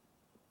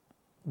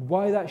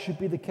 Why that should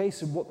be the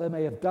case and what they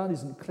may have done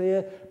isn't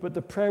clear, but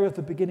the prayer at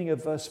the beginning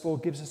of verse 4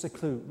 gives us a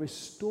clue.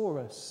 Restore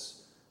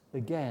us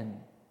again,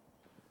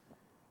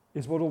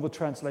 is what all the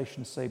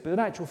translations say. But in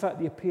actual fact,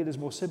 the appeal is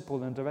more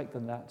simple and direct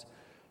than that.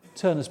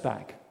 Turn us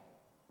back.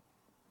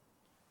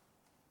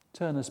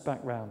 Turn us back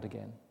round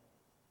again.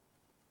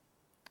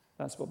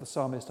 That's what the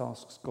psalmist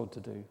asks God to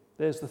do.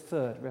 There's the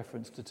third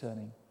reference to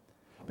turning.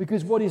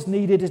 Because what is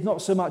needed is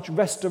not so much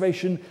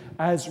restoration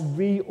as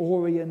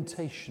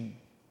reorientation.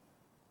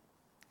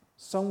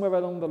 Somewhere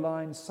along the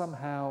line,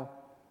 somehow,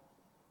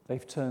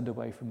 they've turned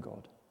away from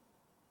God.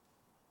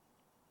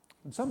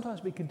 And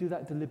sometimes we can do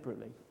that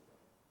deliberately.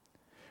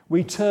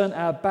 We turn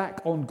our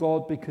back on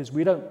God because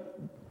we don't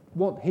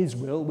want his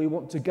will. We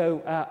want to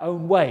go our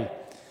own way.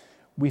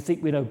 We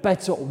think we know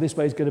better, or this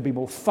way is going to be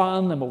more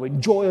fun and more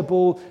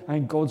enjoyable,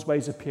 and God's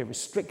ways appear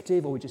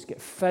restrictive, or we just get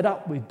fed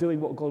up with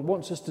doing what God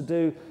wants us to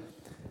do,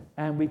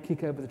 and we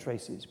kick over the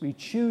traces. We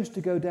choose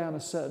to go down a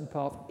certain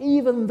path,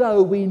 even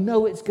though we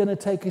know it's going to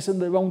take us in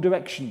the wrong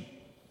direction.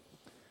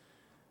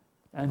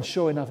 And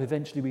sure enough,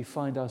 eventually we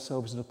find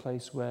ourselves in a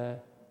place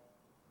where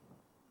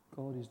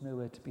God is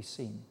nowhere to be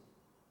seen.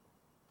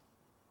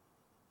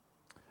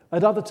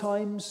 At other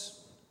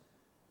times,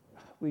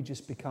 we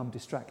just become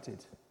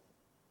distracted.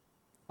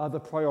 Other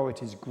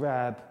priorities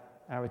grab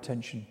our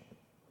attention.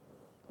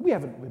 We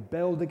haven't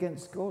rebelled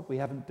against God. We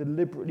haven't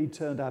deliberately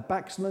turned our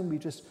backs on him. We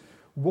just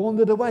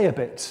wandered away a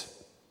bit.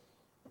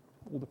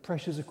 All the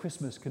pressures of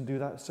Christmas can do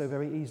that so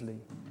very easily.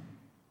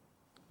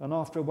 And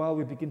after a while,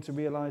 we begin to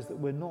realize that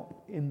we're not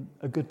in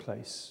a good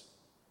place,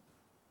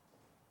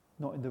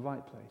 not in the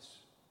right place.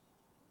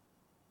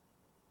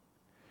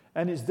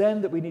 And it's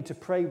then that we need to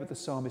pray with the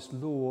psalmist,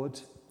 Lord,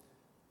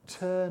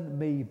 turn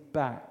me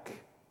back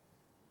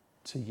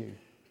to you.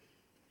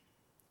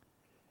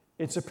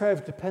 It's a prayer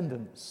of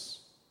dependence,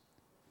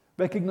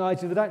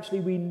 recognizing that actually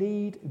we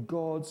need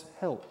God's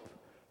help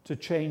to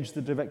change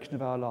the direction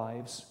of our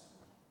lives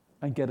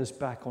and get us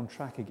back on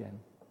track again.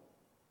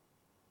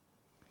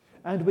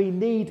 And we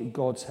need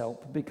God's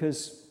help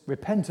because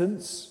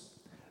repentance,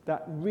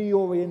 that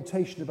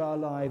reorientation of our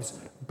lives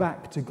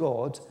back to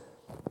God,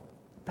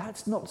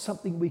 that's not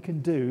something we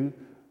can do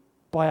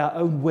by our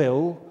own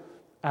will,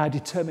 our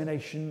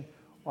determination,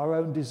 our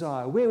own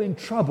desire. We're in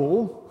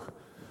trouble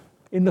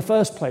in the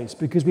first place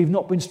because we've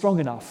not been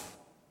strong enough.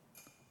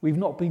 We've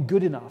not been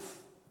good enough.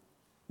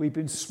 We've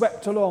been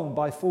swept along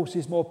by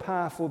forces more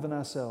powerful than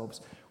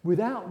ourselves.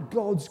 Without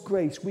God's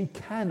grace, we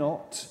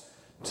cannot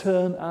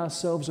turn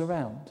ourselves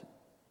around.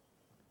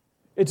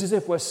 It's as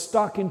if we're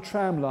stuck in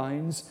tram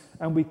lines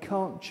and we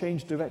can't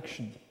change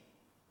direction.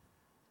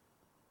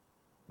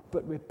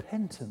 But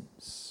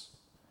repentance,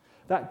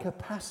 that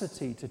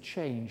capacity to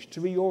change, to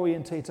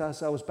reorientate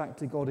ourselves back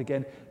to God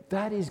again,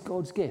 that is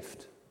God's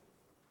gift.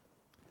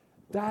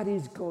 That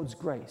is God's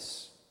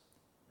grace.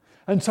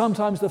 And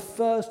sometimes the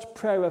first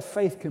prayer of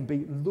faith can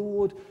be,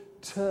 Lord,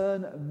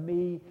 turn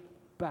me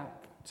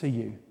back to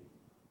you.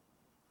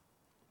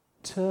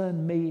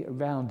 Turn me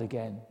around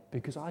again,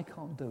 because I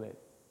can't do it.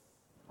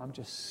 I'm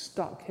just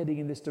stuck heading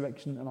in this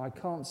direction and I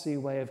can't see a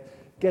way of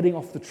getting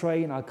off the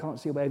train. I can't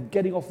see a way of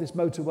getting off this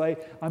motorway.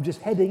 I'm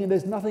just heading and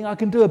there's nothing I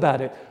can do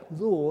about it.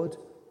 Lord,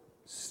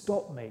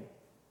 stop me.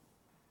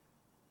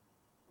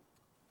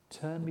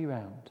 Turn me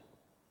round.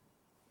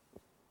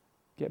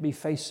 Get me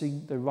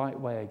facing the right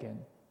way again.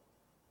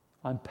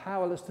 I'm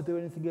powerless to do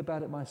anything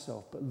about it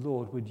myself, but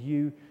Lord, would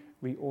you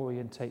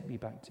reorientate me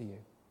back to you?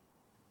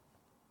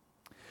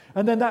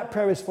 And then that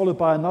prayer is followed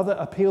by another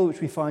appeal, which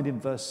we find in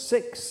verse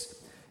 6.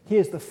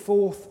 Here's the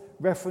fourth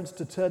reference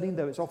to turning,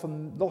 though it's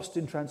often lost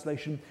in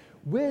translation.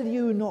 Will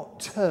you not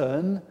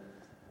turn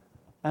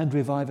and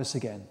revive us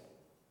again?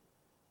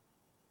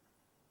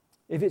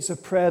 If it's a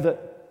prayer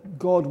that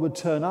God would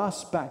turn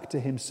us back to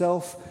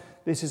himself,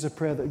 this is a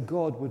prayer that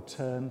God would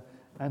turn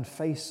and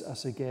face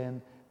us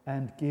again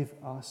and give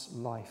us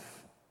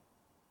life.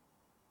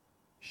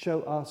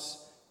 Show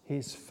us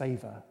his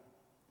favour.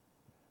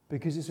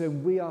 Because it's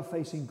when we are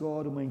facing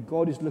God and when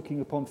God is looking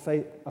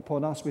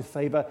upon us with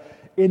favour,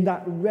 in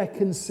that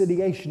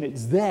reconciliation,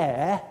 it's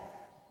there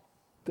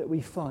that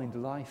we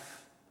find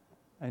life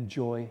and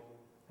joy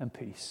and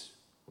peace.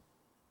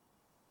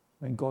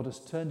 When God has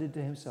turned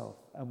into himself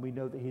and we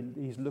know that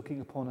he's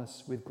looking upon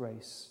us with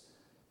grace,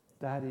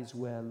 that is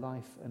where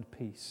life and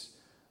peace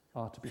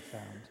are to be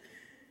found.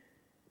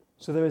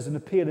 So there is an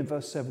appeal in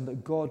verse 7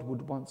 that God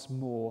would once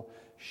more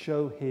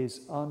show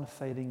his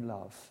unfailing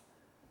love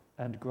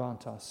and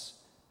grant us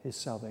his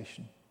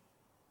salvation.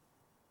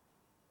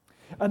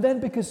 And then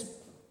because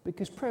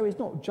prayer is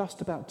not just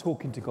about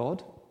talking to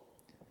God,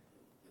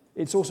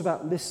 it's also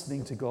about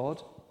listening to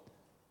God,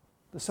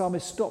 the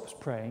psalmist stops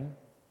praying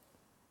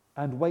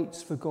and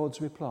waits for God's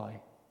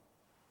reply.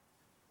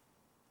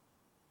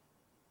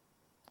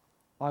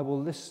 I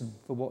will listen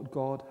for what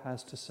God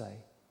has to say.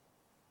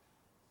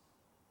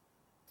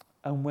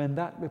 And when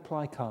that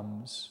reply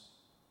comes,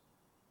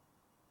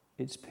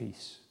 it's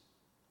peace.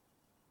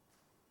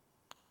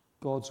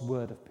 God's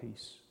word of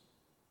peace.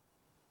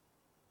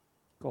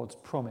 God's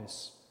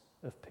promise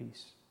of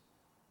peace.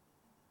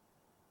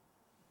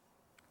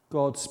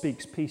 God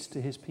speaks peace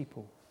to his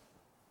people.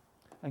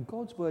 And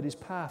God's word is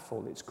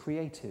powerful, it's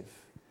creative.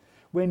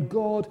 When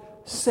God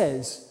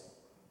says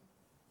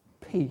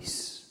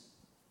peace,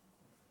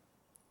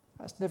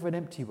 that's never an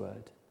empty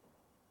word.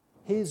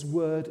 His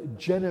word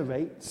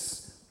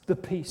generates the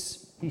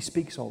peace he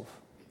speaks of.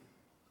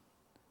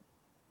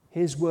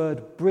 His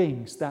word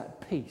brings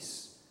that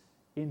peace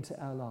into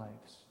our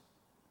lives.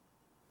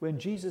 When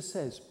Jesus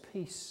says,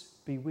 peace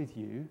be with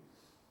you,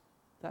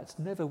 that's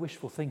never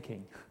wishful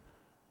thinking.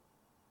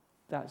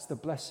 That's the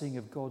blessing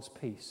of God's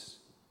peace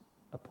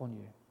upon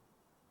you.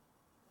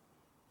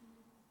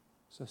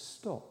 So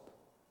stop,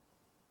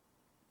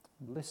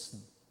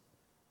 listen,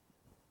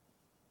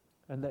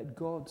 and let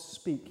God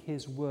speak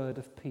his word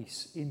of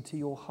peace into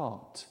your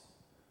heart,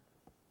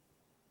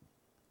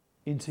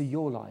 into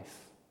your life,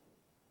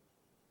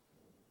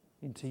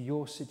 into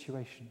your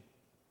situation.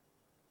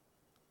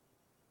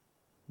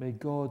 May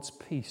God's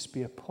peace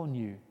be upon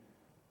you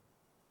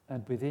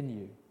and within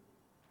you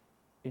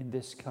in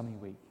this coming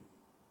week.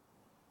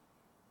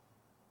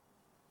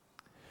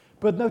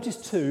 But notice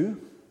too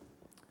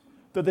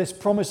that this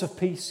promise of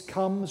peace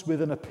comes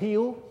with an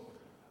appeal,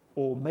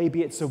 or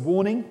maybe it's a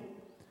warning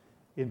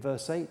in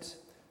verse 8.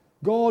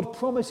 God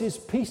promises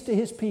peace to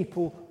his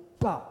people,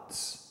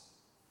 but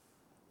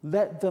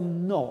let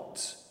them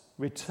not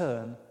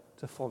return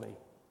to folly.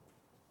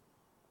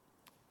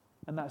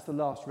 And that's the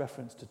last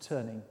reference to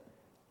turning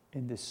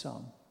in this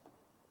psalm.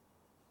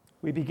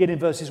 We begin in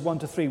verses 1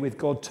 to 3 with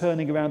God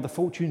turning around the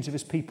fortunes of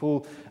his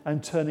people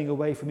and turning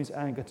away from his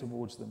anger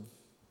towards them.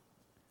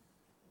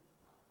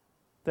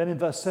 Then in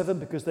verse 7,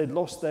 because they'd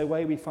lost their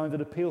way, we find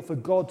an appeal for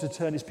God to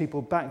turn his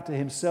people back to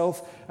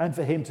himself and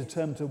for him to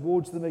turn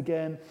towards them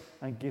again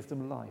and give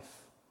them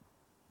life.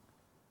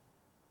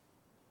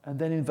 And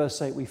then in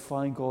verse 8, we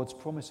find God's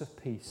promise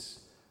of peace,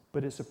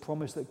 but it's a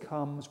promise that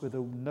comes with a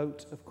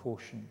note of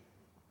caution.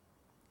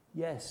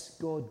 Yes,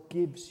 God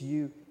gives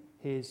you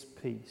his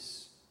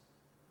peace,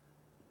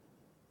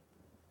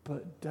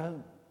 but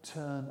don't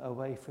turn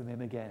away from him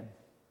again.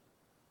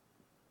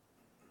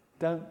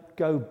 Don't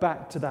go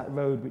back to that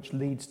road which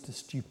leads to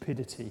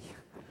stupidity.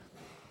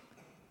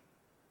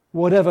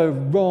 Whatever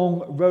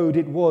wrong road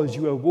it was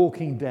you were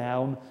walking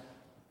down,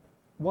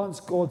 once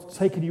God's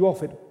taken you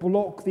off it,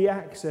 block the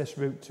access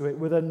route to it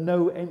with a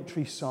no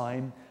entry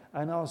sign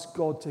and ask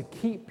God to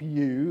keep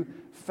you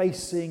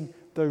facing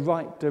the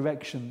right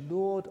direction.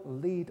 Lord,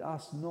 lead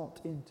us not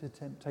into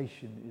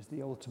temptation is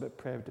the ultimate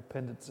prayer of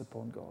dependence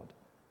upon God.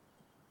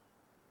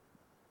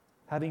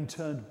 Having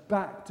turned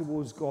back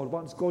towards God,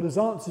 once God has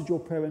answered your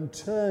prayer and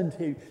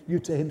turned you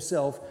to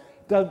himself,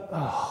 don't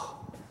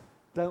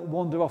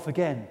wander off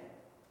again.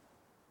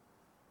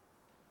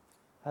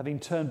 Having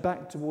turned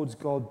back towards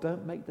God,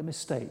 don't make the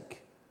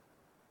mistake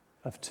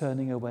of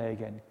turning away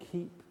again.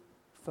 Keep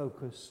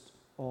focused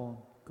on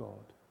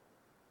God.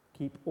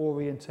 Keep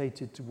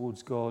orientated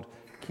towards God.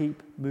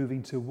 Keep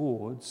moving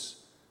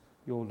towards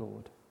your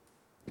Lord.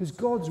 Because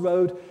God's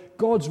road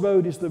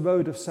is the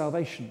road of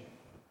salvation.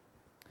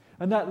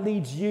 And that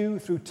leads you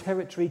through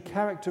territory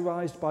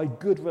characterized by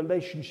good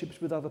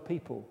relationships with other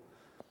people.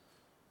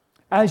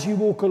 As you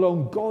walk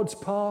along God's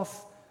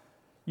path,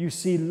 you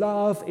see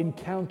love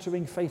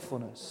encountering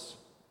faithfulness.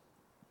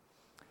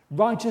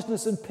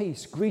 Righteousness and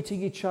peace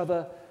greeting each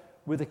other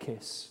with a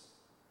kiss.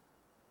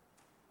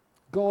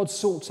 God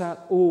sorts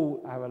out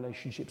all our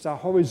relationships, our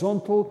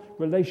horizontal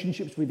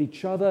relationships with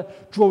each other,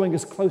 drawing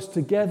us close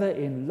together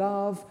in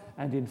love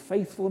and in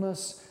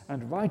faithfulness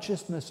and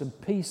righteousness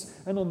and peace.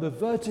 And on the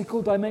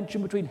vertical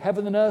dimension between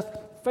heaven and earth,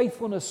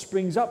 faithfulness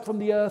springs up from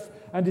the earth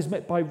and is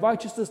met by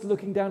righteousness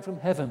looking down from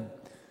heaven.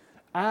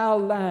 Our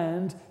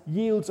land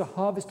yields a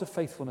harvest of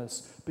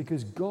faithfulness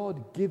because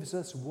God gives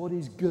us what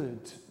is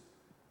good,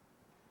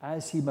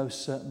 as he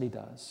most certainly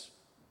does.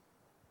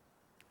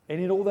 And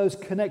in all those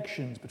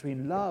connections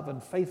between love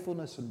and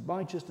faithfulness and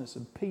righteousness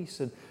and peace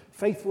and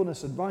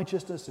faithfulness and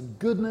righteousness and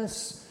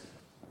goodness,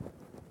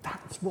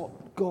 that's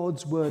what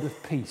God's word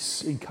of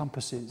peace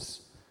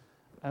encompasses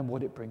and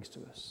what it brings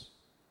to us.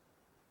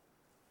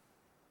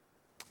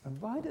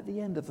 And right at the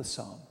end of the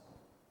psalm,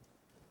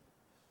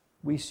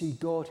 we see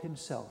God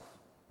himself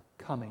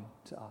coming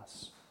to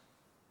us.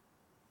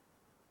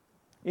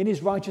 In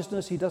his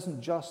righteousness, he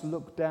doesn't just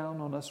look down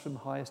on us from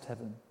highest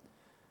heaven.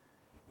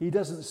 He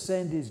doesn't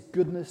send his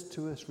goodness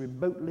to us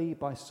remotely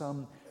by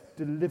some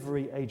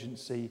delivery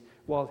agency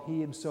while he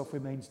himself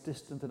remains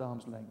distant at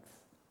arm's length.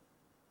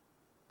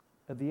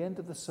 At the end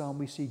of the psalm,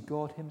 we see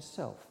God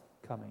himself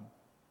coming,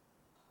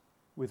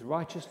 with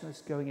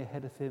righteousness going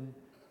ahead of him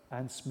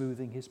and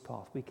smoothing his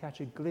path. We catch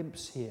a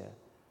glimpse here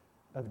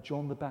of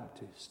John the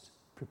Baptist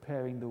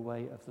preparing the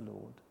way of the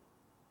Lord.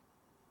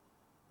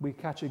 We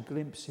catch a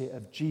glimpse here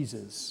of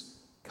Jesus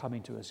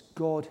coming to us,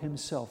 God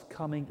himself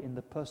coming in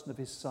the person of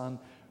his Son,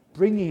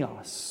 bringing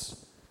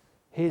us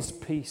his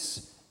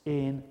peace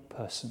in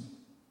person.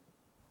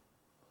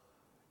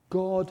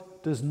 God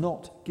does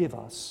not give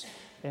us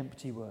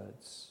empty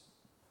words.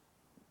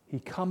 He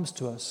comes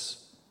to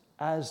us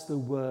as the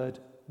Word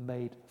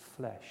made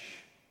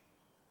flesh.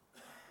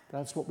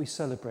 That's what we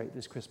celebrate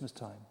this Christmas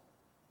time.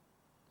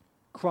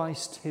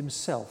 Christ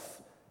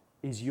himself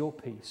is your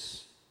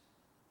peace.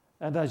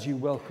 And as you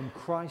welcome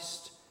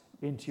Christ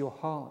into your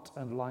heart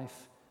and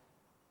life,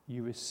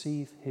 you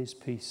receive his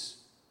peace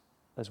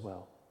as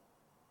well.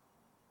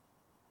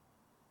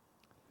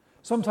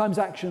 Sometimes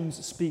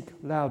actions speak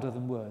louder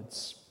than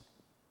words.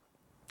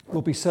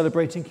 We'll be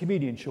celebrating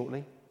communion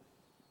shortly,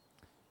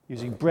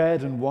 using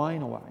bread and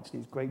wine, or actually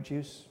it's grape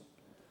juice,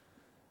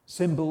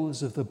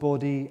 symbols of the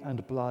body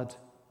and blood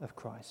of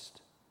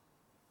Christ.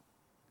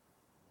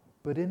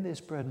 But in this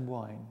bread and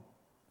wine,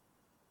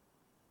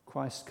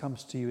 Christ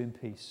comes to you in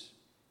peace.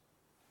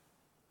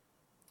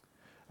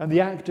 And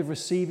the act of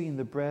receiving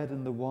the bread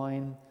and the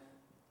wine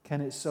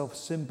can itself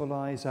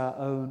symbolize our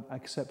own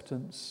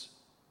acceptance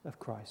of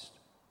Christ.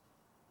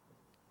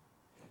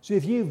 So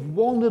if you've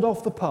wandered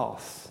off the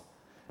path,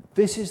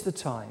 this is the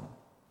time,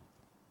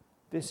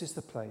 this is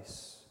the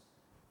place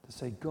to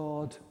say,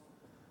 God,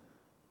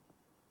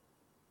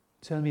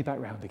 turn me back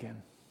round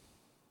again.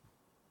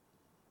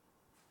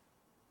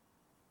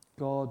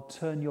 God,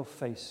 turn your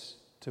face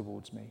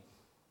towards me.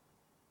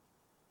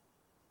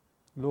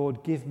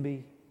 Lord, give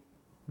me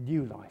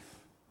new life.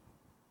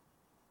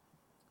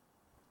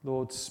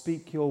 Lord,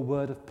 speak your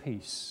word of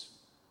peace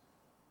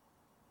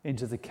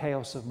into the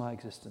chaos of my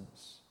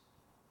existence.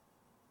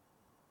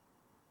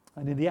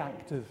 And in the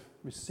act of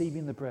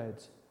receiving the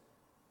bread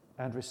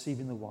and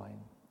receiving the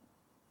wine,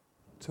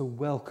 to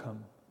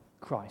welcome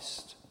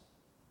Christ,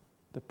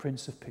 the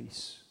Prince of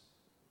Peace,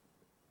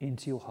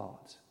 into your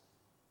heart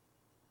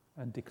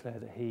and declare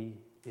that he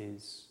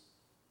is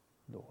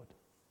Lord.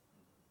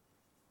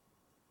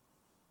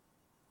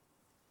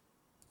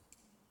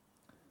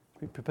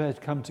 Be prepared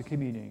to come to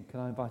communion. Can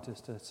I invite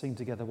us to sing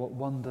together, What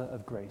Wonder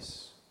of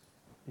Grace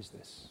Is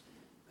This?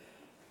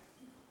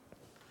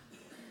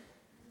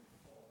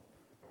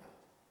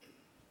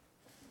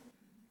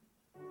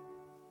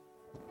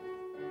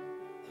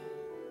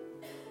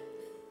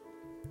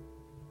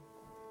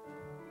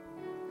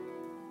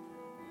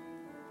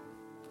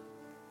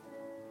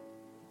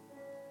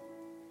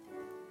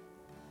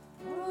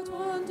 What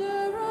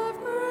wonder of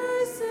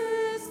grace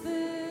is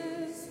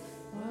this?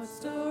 What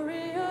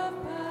story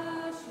of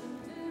passion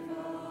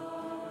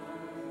divine?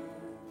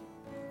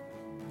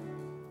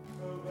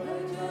 The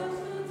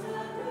judgment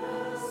and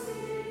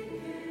mercy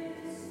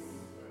kiss,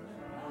 the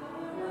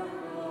power of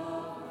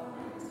love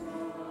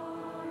entwined.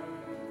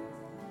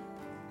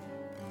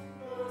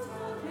 No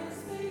tongue can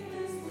speak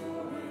this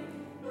glory,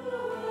 no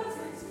words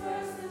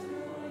express the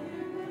joy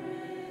you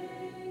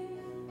bring.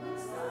 I'm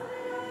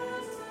standing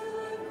out to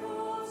the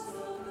course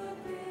of the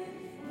King.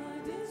 My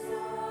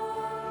desire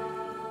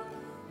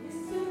is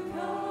to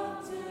come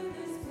to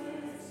this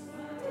place.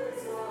 My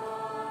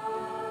desire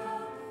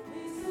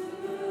is to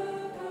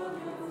look on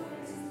your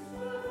face,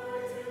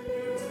 perfect in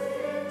beauty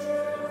and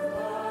truth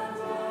and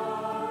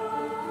love.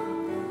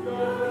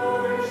 Your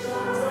glory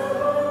shines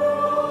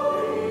above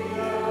the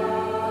earth.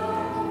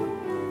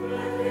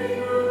 The King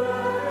who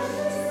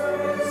lavishes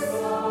grace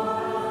on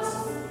us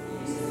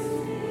is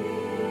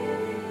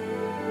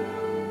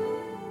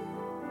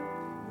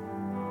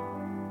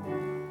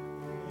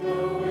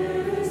Your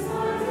will is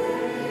my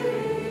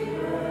daily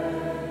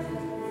bread,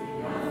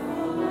 enough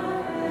for my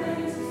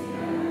plenty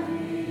and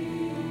need.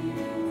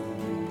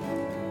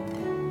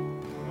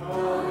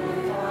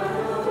 Glorify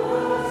the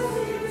words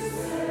you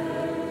said,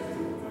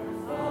 and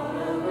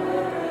follow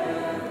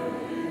wherever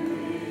you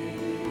lead.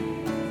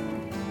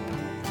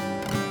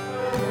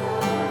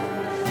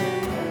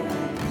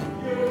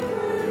 And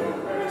Lord, your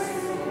grace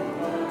is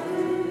all I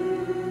do.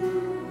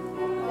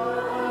 My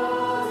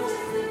heart is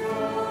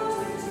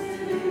devoted to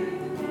you.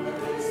 My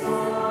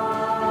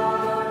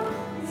desire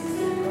is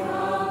to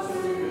come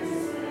to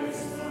this place.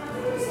 My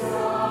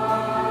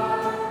desire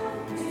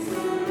is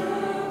to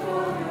look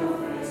on your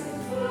face,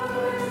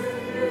 perfect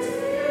in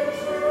beauty and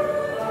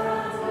truth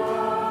and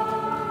love.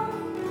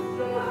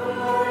 Your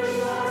glory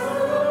shines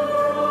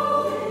above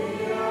all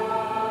the earth.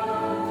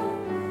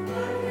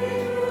 The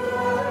King who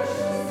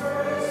lavishes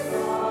grace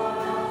on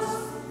us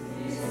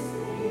is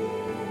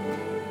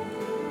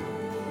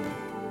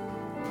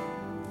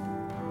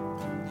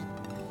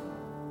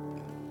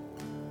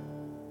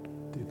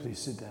Do please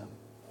sit down.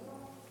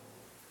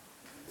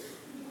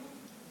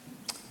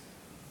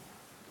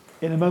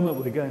 In a moment,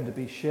 we're going to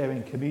be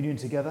sharing communion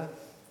together.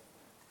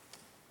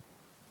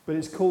 But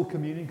it's called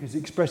communion because it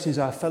expresses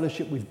our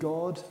fellowship with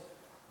God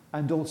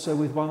and also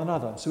with one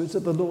another. So it's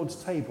at the Lord's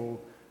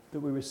table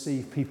that we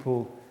receive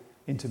people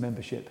into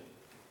membership.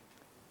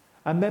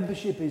 And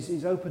membership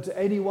is open to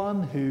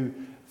anyone who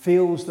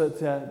feels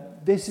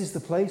that this is the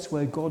place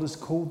where God has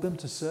called them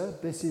to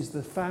serve. This is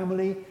the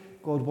family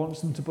God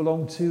wants them to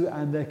belong to,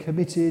 and they're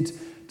committed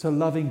to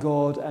loving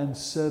God and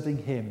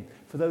serving him.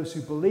 For those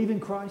who believe in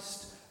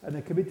Christ and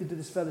are committed to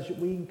this fellowship,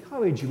 we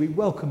encourage you, we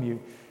welcome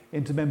you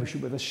into membership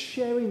with us,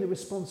 sharing the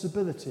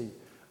responsibility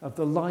of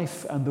the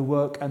life and the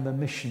work and the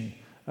mission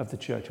of the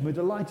church. And we're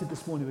delighted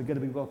this morning we're going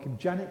to be welcoming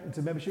Janet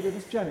into membership with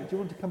us. Janet, do you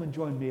want to come and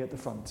join me at the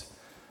front?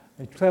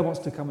 If Claire wants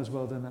to come as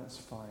well, then that's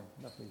fine.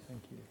 Lovely,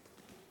 thank you.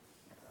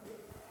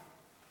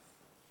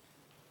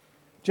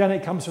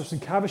 Janet comes from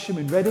St Caversham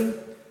in Reading.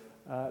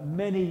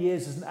 Many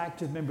years as an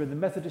active member of the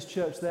Methodist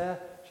Church there.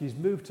 She's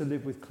moved to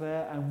live with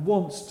Claire and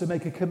wants to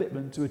make a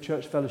commitment to a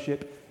church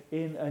fellowship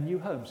in a new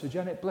home. So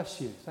Janet, bless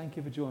you. Thank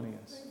you for joining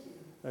us.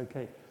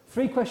 Okay.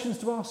 3 questions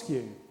to ask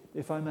you,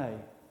 if I may.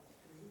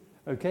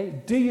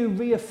 Okay. Do you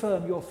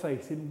reaffirm your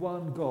faith in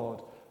one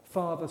God,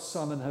 Father,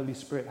 Son and Holy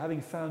Spirit, having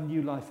found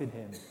new life in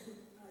him?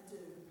 I do.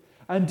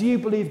 And do you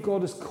believe God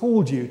has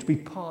called you to be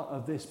part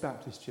of this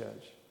Baptist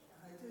church?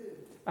 I do.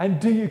 And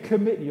do you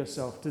commit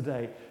yourself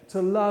today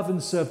to love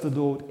and serve the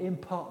Lord in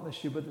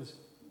partnership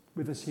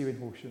with us here in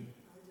Horsham?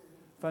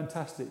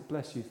 Fantastic.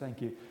 Bless you.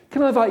 Thank you.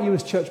 Can I invite you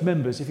as church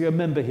members, if you're a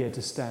member here,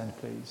 to stand,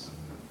 please?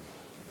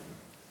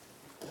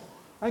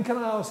 And can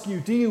I ask you,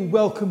 do you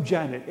welcome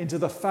Janet into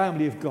the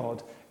family of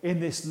God in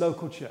this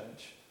local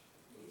church?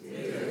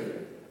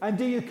 And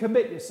do you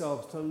commit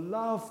yourselves to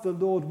love the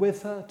Lord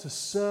with her, to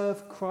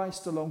serve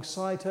Christ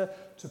alongside her,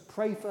 to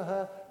pray for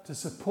her, to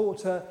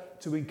support her,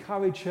 to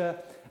encourage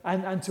her,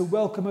 and to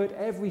welcome her at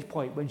every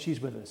point when she's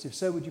with us? If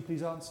so, would you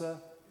please answer?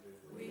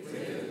 We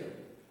do.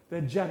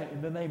 Then Janet,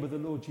 in the name of the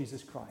Lord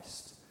Jesus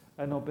Christ,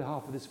 and on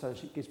behalf of this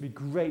fellowship, it gives me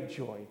great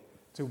joy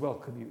to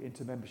welcome you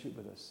into membership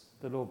with us.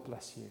 The Lord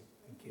bless you.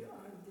 Thank you.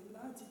 I'm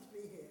delighted to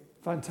be here.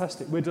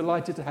 Fantastic. We're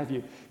delighted to have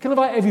you. Can I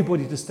invite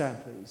everybody to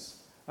stand, please?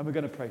 And we're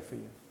going to pray for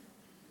you.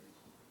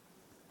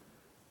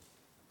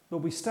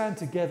 Lord, we stand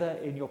together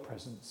in your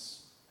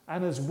presence.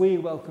 And as we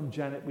welcome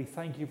Janet, we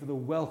thank you for the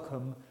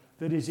welcome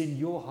that is in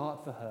your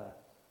heart for her.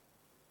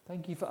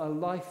 Thank you for a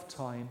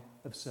lifetime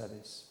of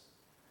service.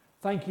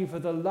 Thank you for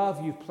the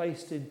love you've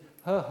placed in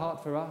her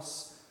heart for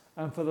us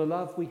and for the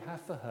love we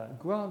have for her.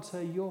 Grant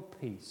her your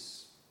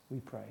peace, we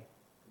pray.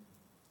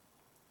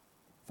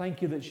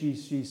 Thank you that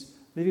she's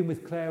living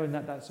with Claire and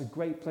that's a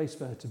great place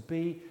for her to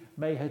be.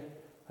 May her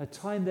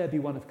time there be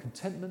one of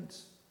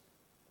contentment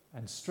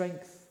and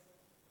strength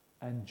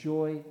and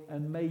joy,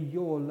 and may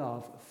your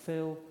love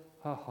fill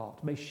her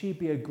heart. May she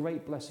be a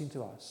great blessing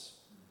to us,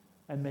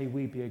 and may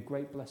we be a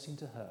great blessing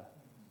to her.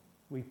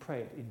 We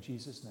pray it in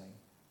Jesus' name.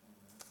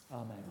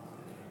 Amen.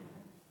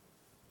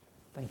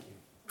 Thank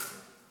you.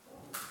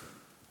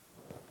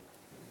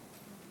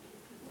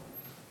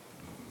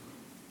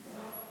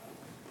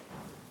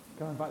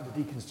 Go and invite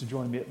the deacons to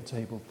join me at the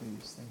table,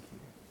 please. Thank you.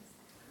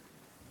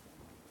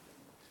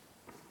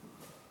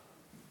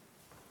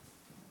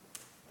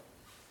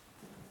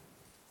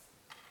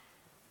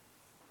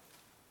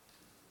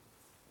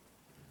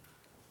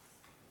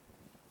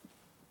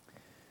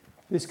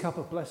 This cup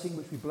of blessing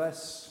which we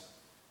bless,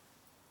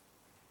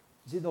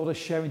 is it not a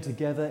sharing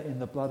together in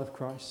the blood of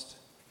Christ?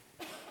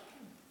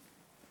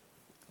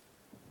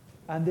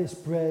 And this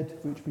bread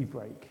which we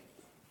break,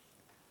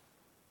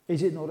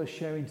 is it not a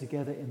sharing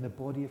together in the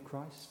body of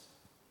Christ?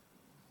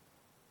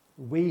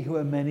 We who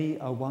are many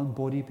are one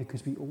body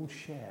because we all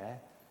share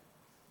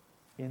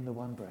in the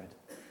one bread.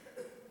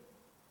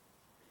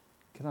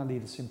 Can I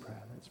lead us in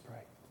prayer? Let's pray.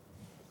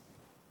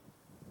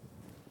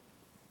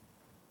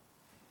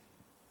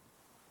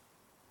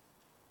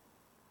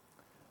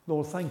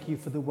 Lord, thank you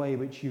for the way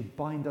which you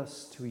bind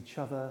us to each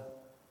other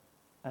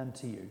and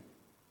to you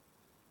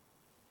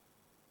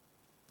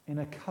in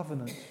a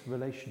covenant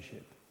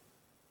relationship.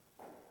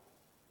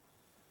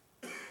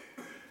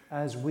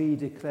 As we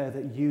declare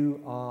that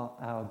you are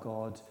our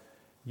God,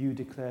 you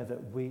declare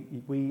that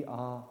we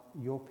are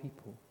your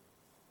people.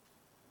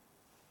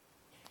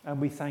 And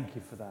we thank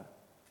you for that.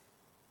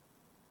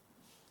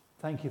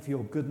 Thank you for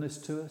your goodness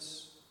to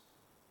us,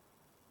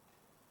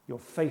 your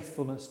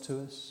faithfulness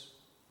to us,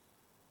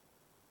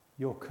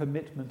 your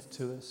commitment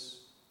to us,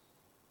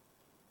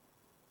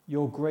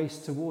 your grace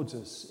towards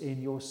us in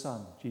your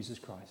Son, Jesus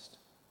Christ.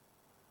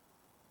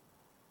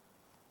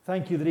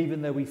 Thank you that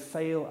even though we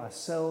fail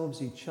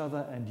ourselves, each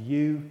other, and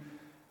you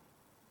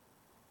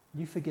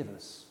forgive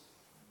us.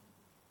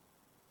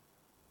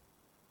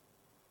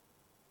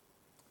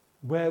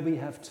 Where we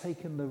have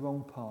taken the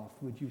wrong path,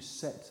 would you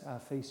set our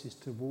faces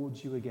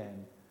towards you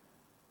again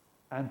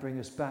and bring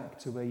us back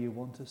to where you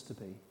want us to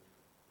be?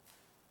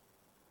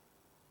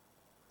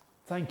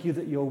 Thank you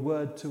that your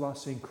word to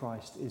us in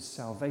Christ is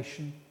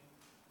salvation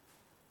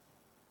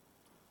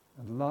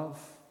and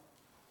love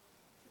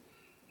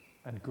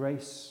and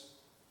grace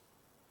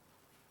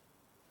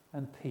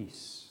and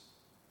peace.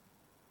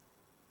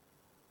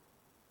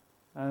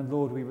 And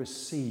Lord, we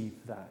receive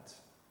that.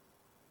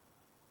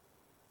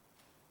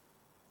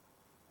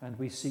 And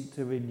we seek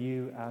to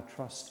renew our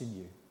trust in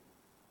you.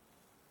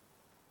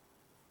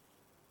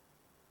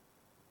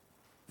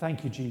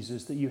 Thank you,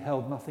 Jesus, that you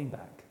held nothing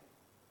back.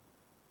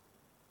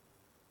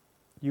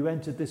 You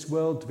entered this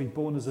world to be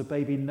born as a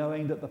baby,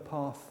 knowing that the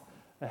path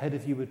ahead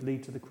of you would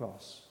lead to the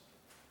cross.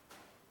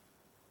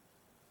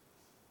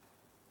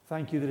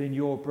 Thank you that in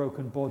your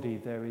broken body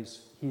there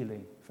is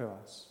healing for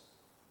us.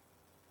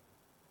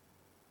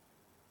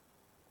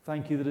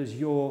 Thank you that as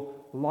your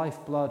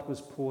lifeblood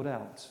was poured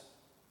out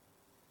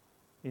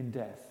in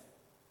death,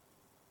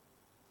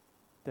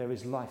 there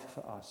is life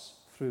for us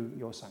through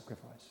your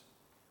sacrifice.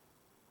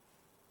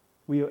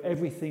 We owe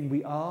everything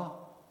we are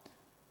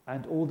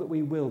and all that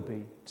we will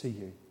be to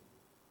you.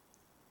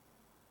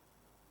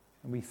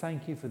 And we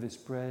thank you for this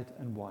bread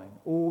and wine,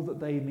 all that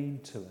they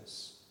mean to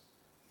us,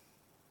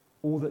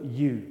 all that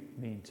you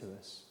mean to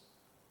us.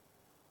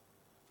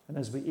 And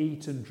as we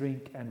eat and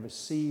drink and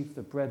receive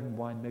the bread and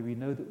wine, may we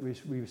know that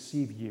we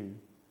receive you,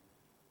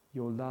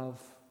 your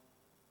love,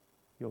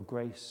 your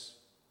grace,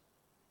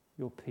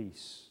 your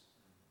peace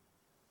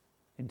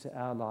into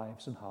our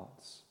lives and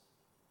hearts.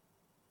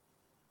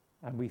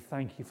 And we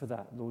thank you for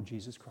that, Lord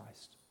Jesus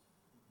Christ.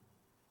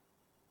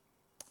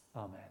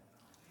 Amen.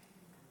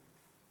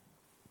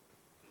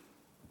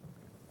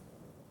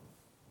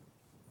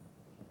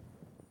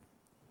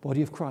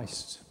 Body of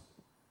Christ,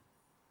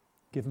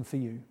 given for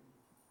you.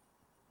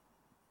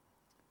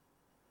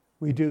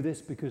 We do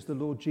this because the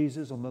Lord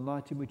Jesus, on the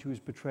night in which he was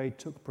betrayed,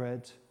 took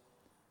bread,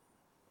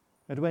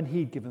 and when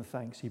he'd given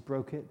thanks, he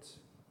broke it,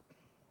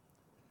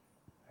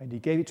 and he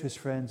gave it to his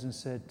friends and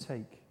said,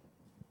 "Take,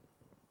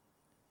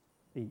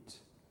 eat.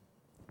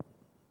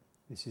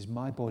 This is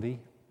my body.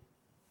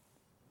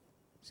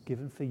 It's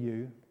given for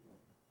you.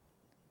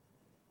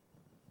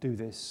 Do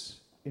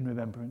this in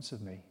remembrance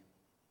of me."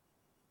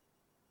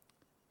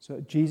 So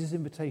at Jesus'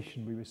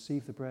 invitation, we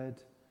receive the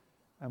bread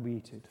and we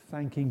eat it,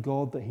 thanking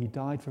God that he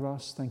died for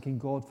us, thanking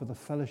God for the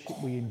fellowship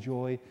we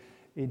enjoy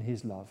in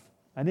his love.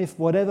 And if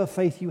whatever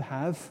faith you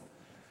have,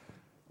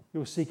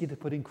 you're seeking to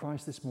put in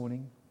Christ this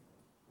morning,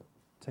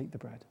 take the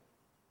bread.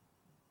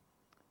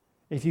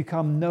 If you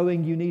come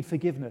knowing you need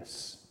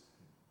forgiveness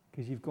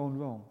because you've gone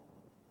wrong,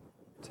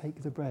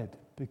 take the bread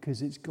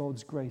because it's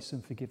God's grace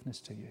and forgiveness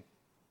to you.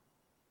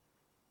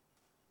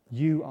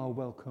 You are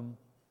welcome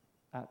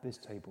at this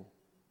table.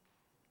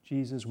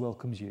 Jesus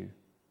welcomes you.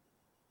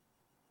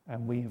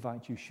 And we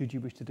invite you, should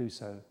you wish to do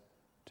so,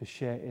 to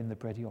share in the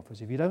bread he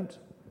offers. If you don't,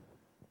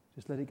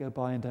 just let it go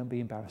by and don't be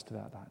embarrassed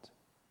about that.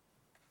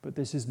 But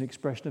this is an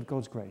expression of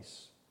God's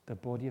grace, the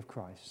body of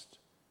Christ,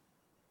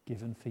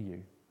 given for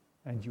you.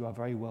 And you are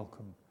very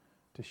welcome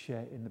to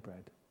share in the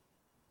bread.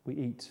 We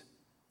eat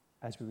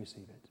as we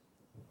receive it.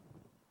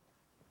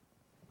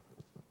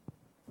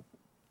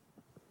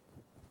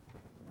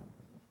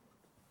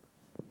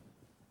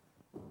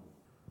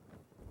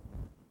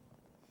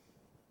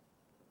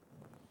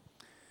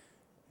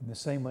 In the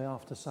same way,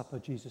 after supper,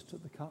 Jesus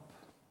took the cup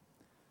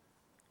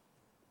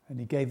and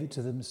he gave it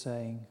to them,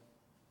 saying,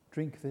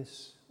 "Drink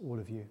this, all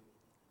of you.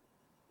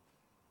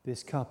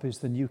 This cup is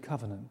the new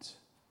covenant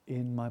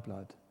in my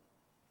blood."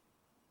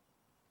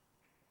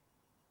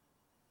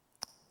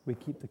 We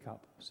keep the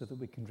cup so that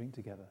we can drink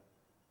together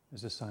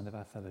as a sign of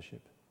our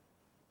fellowship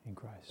in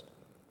Christ.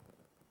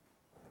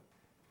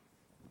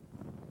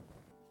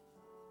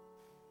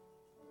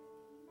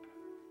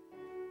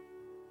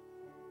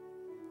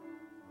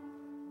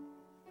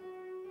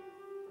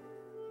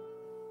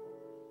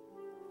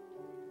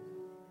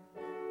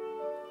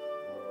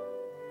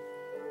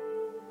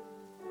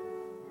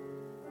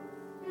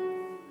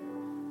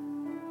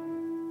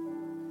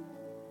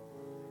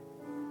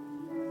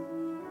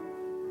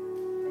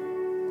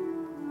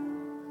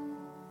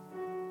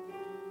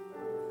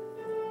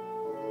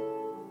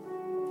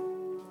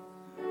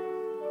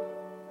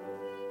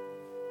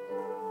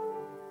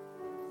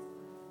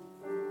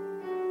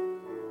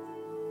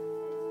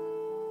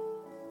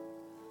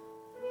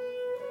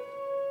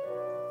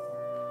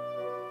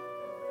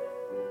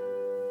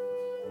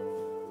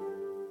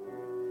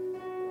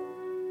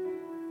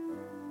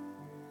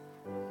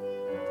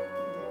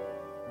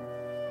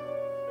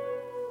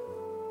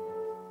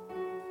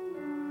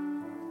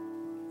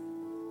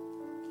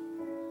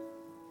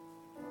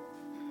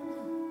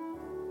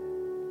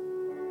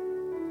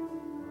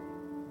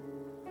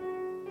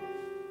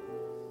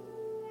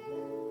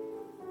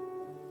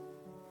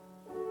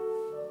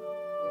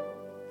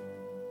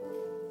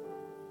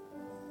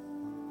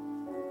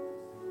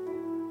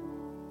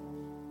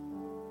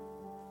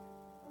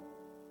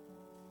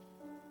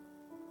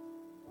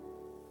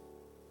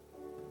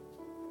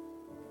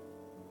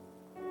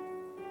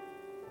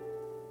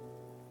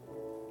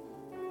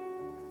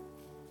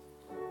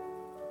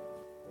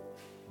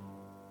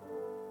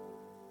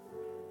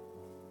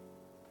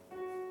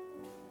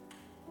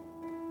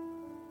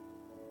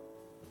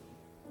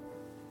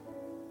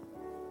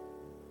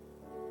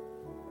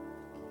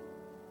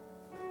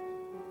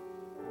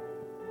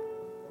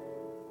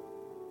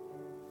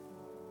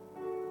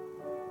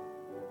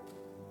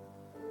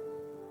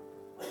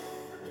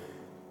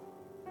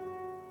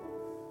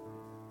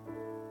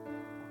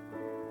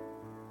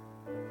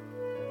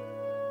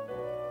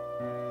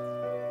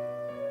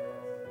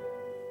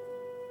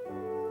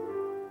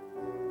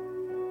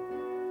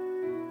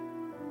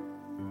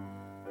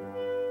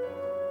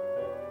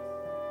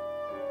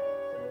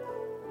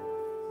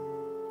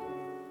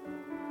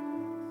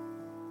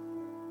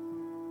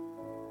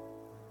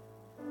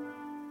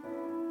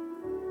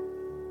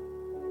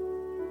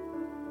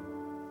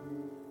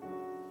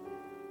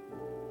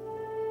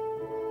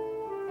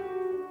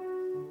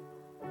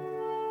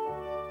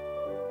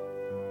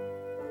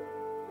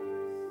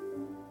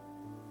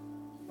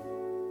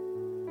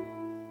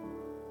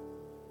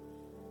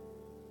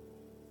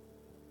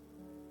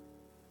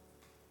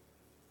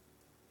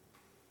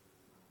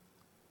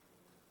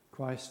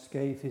 Christ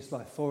gave his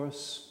life for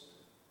us.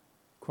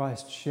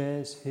 Christ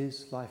shares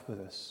his life with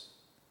us.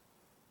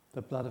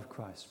 The blood of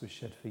Christ was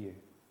shed for you.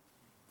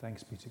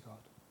 Thanks be to God.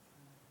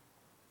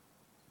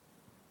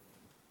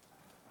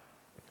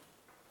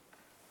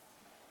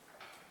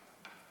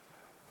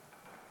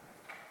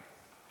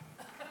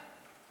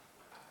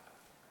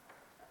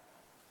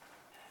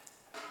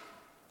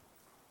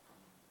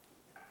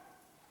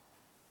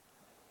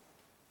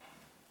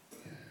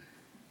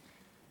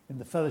 In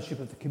the fellowship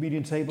of the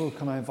communion table,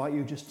 can I invite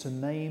you just to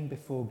name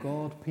before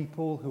God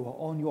people who are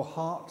on your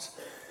heart,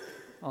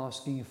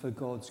 asking for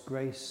God's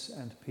grace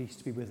and peace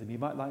to be with them. You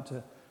might like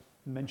to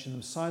mention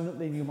them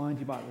silently in your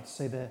mind. You might like to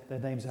say their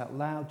names out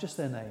loud, just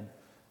their name,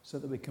 so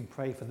that we can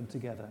pray for them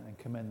together and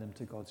commend them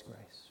to God's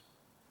grace.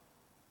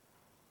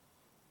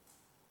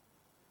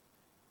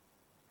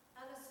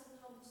 Alison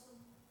Thompson.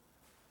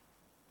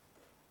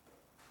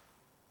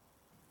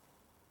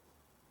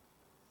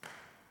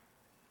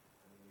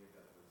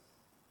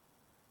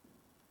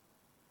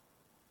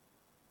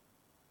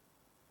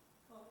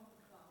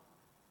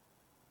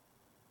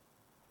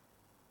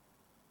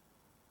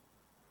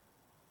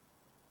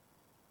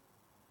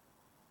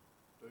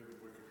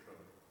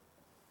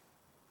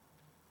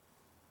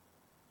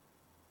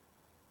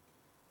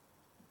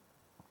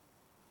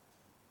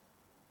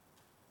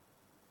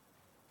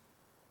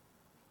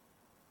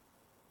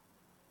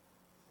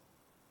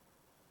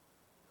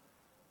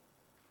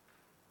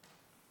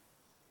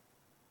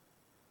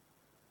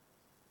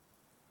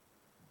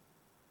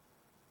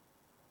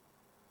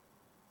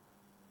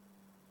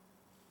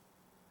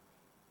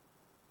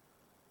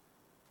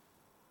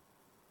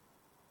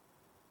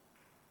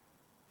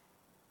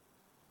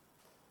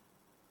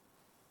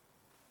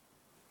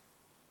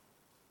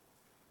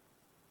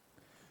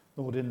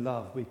 Lord, in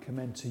love, we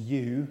commend to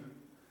you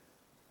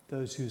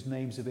those whose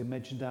names have been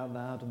mentioned out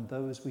loud and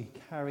those we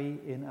carry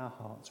in our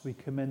hearts. We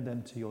commend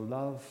them to your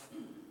love,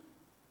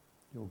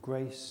 your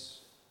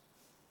grace,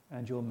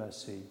 and your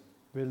mercy.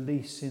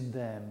 Release in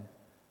them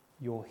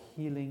your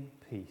healing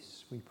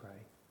peace, we pray.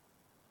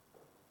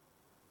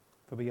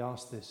 For we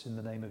ask this in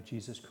the name of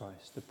Jesus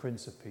Christ, the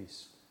Prince of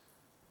Peace,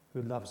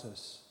 who loves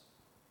us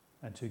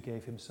and who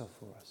gave himself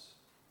for us.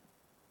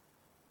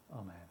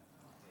 Amen.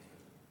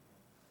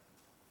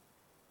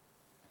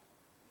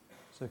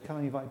 So can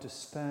I invite you to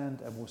stand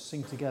and we'll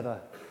sing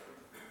together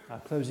our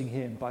closing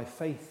hymn, By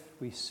Faith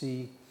We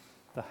See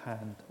the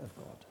Hand of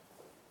God.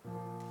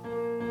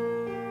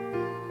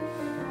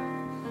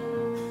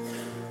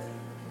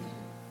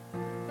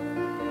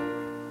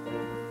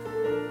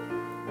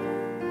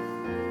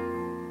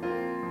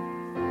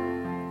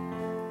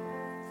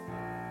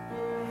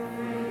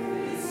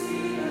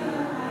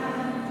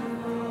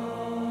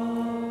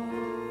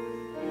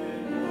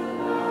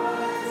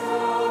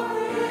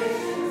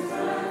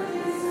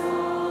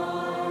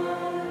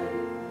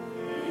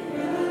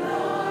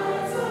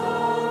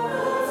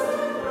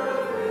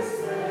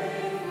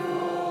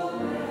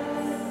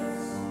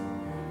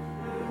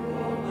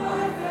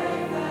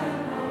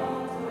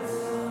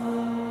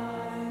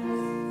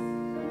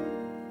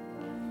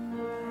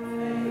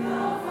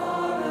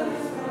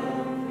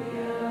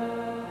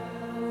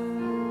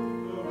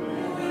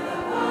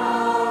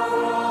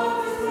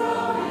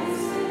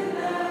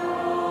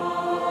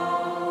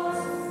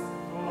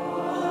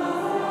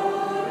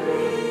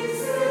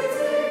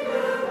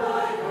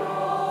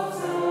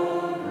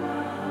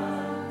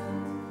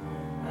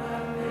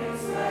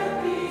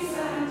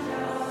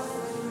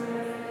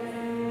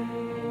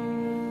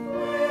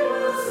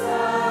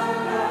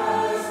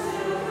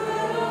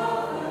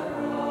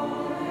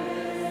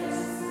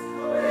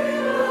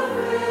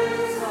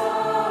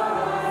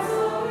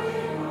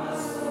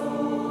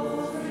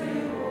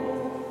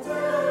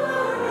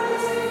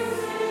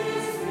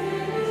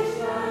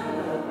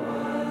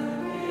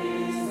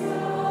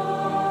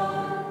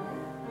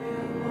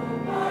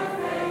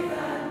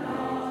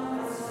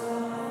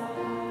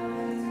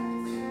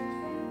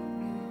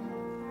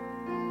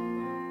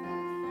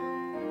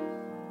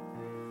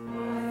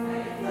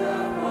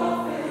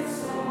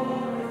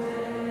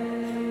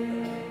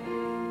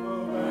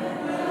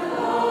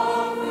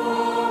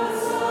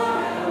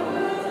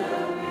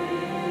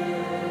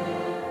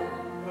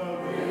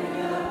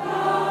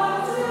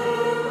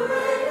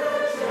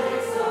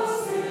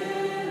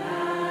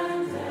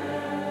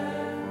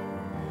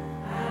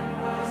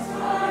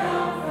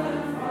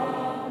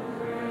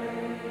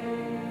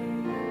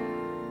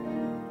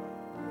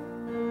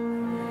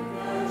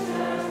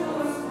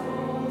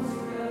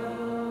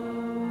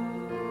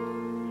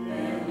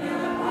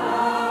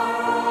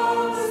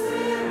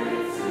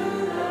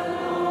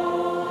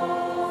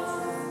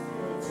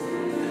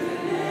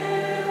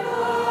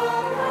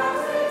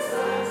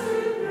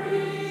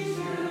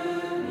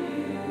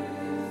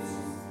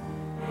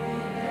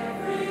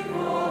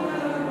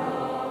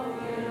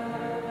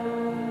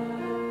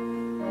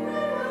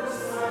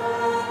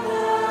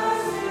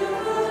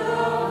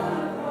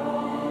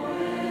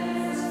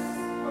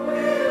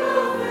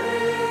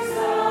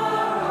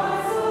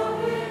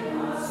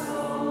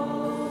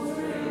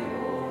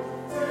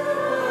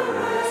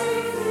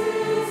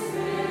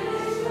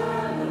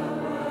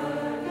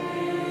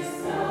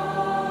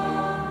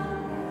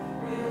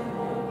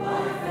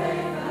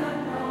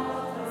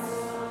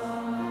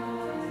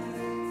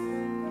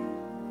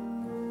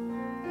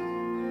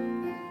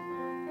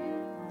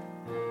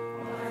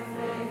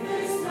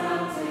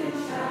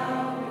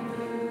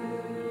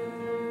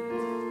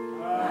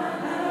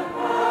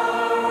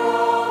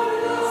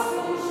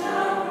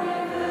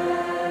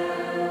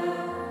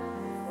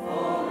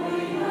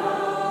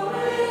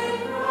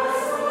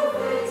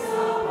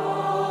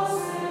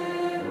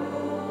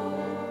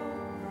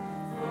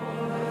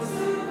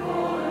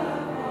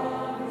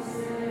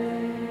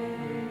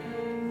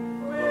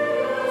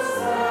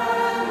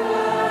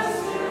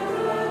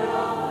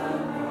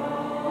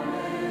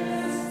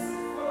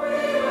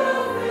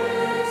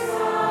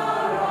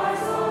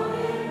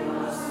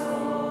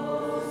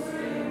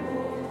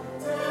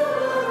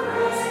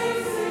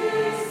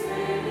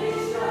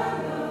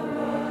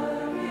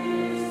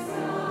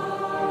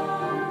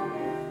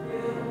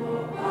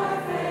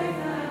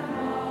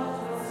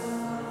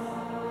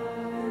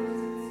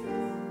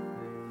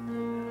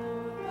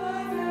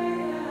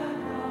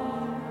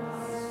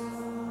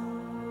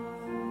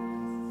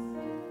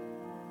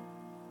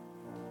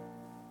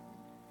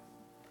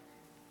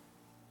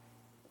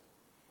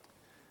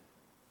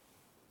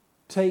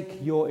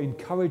 Take your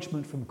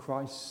encouragement from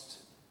Christ,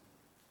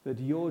 that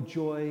your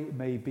joy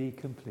may be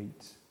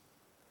complete.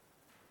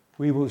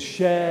 We will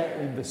share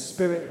in the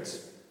Spirit.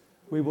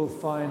 We will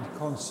find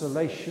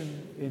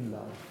consolation in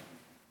love.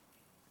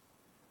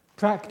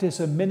 Practice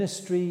a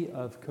ministry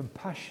of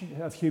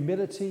compassion, of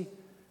humility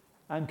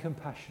and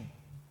compassion.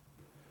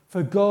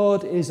 For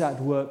God is at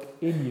work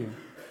in you,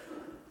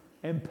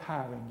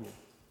 empowering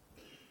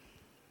you.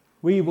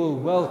 We will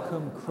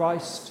welcome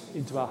Christ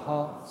into our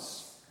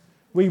hearts.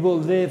 We will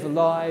live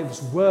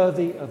lives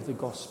worthy of the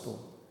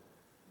gospel.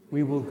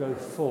 We will go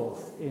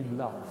forth in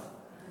love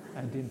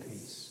and in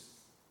peace.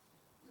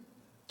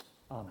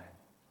 Amen.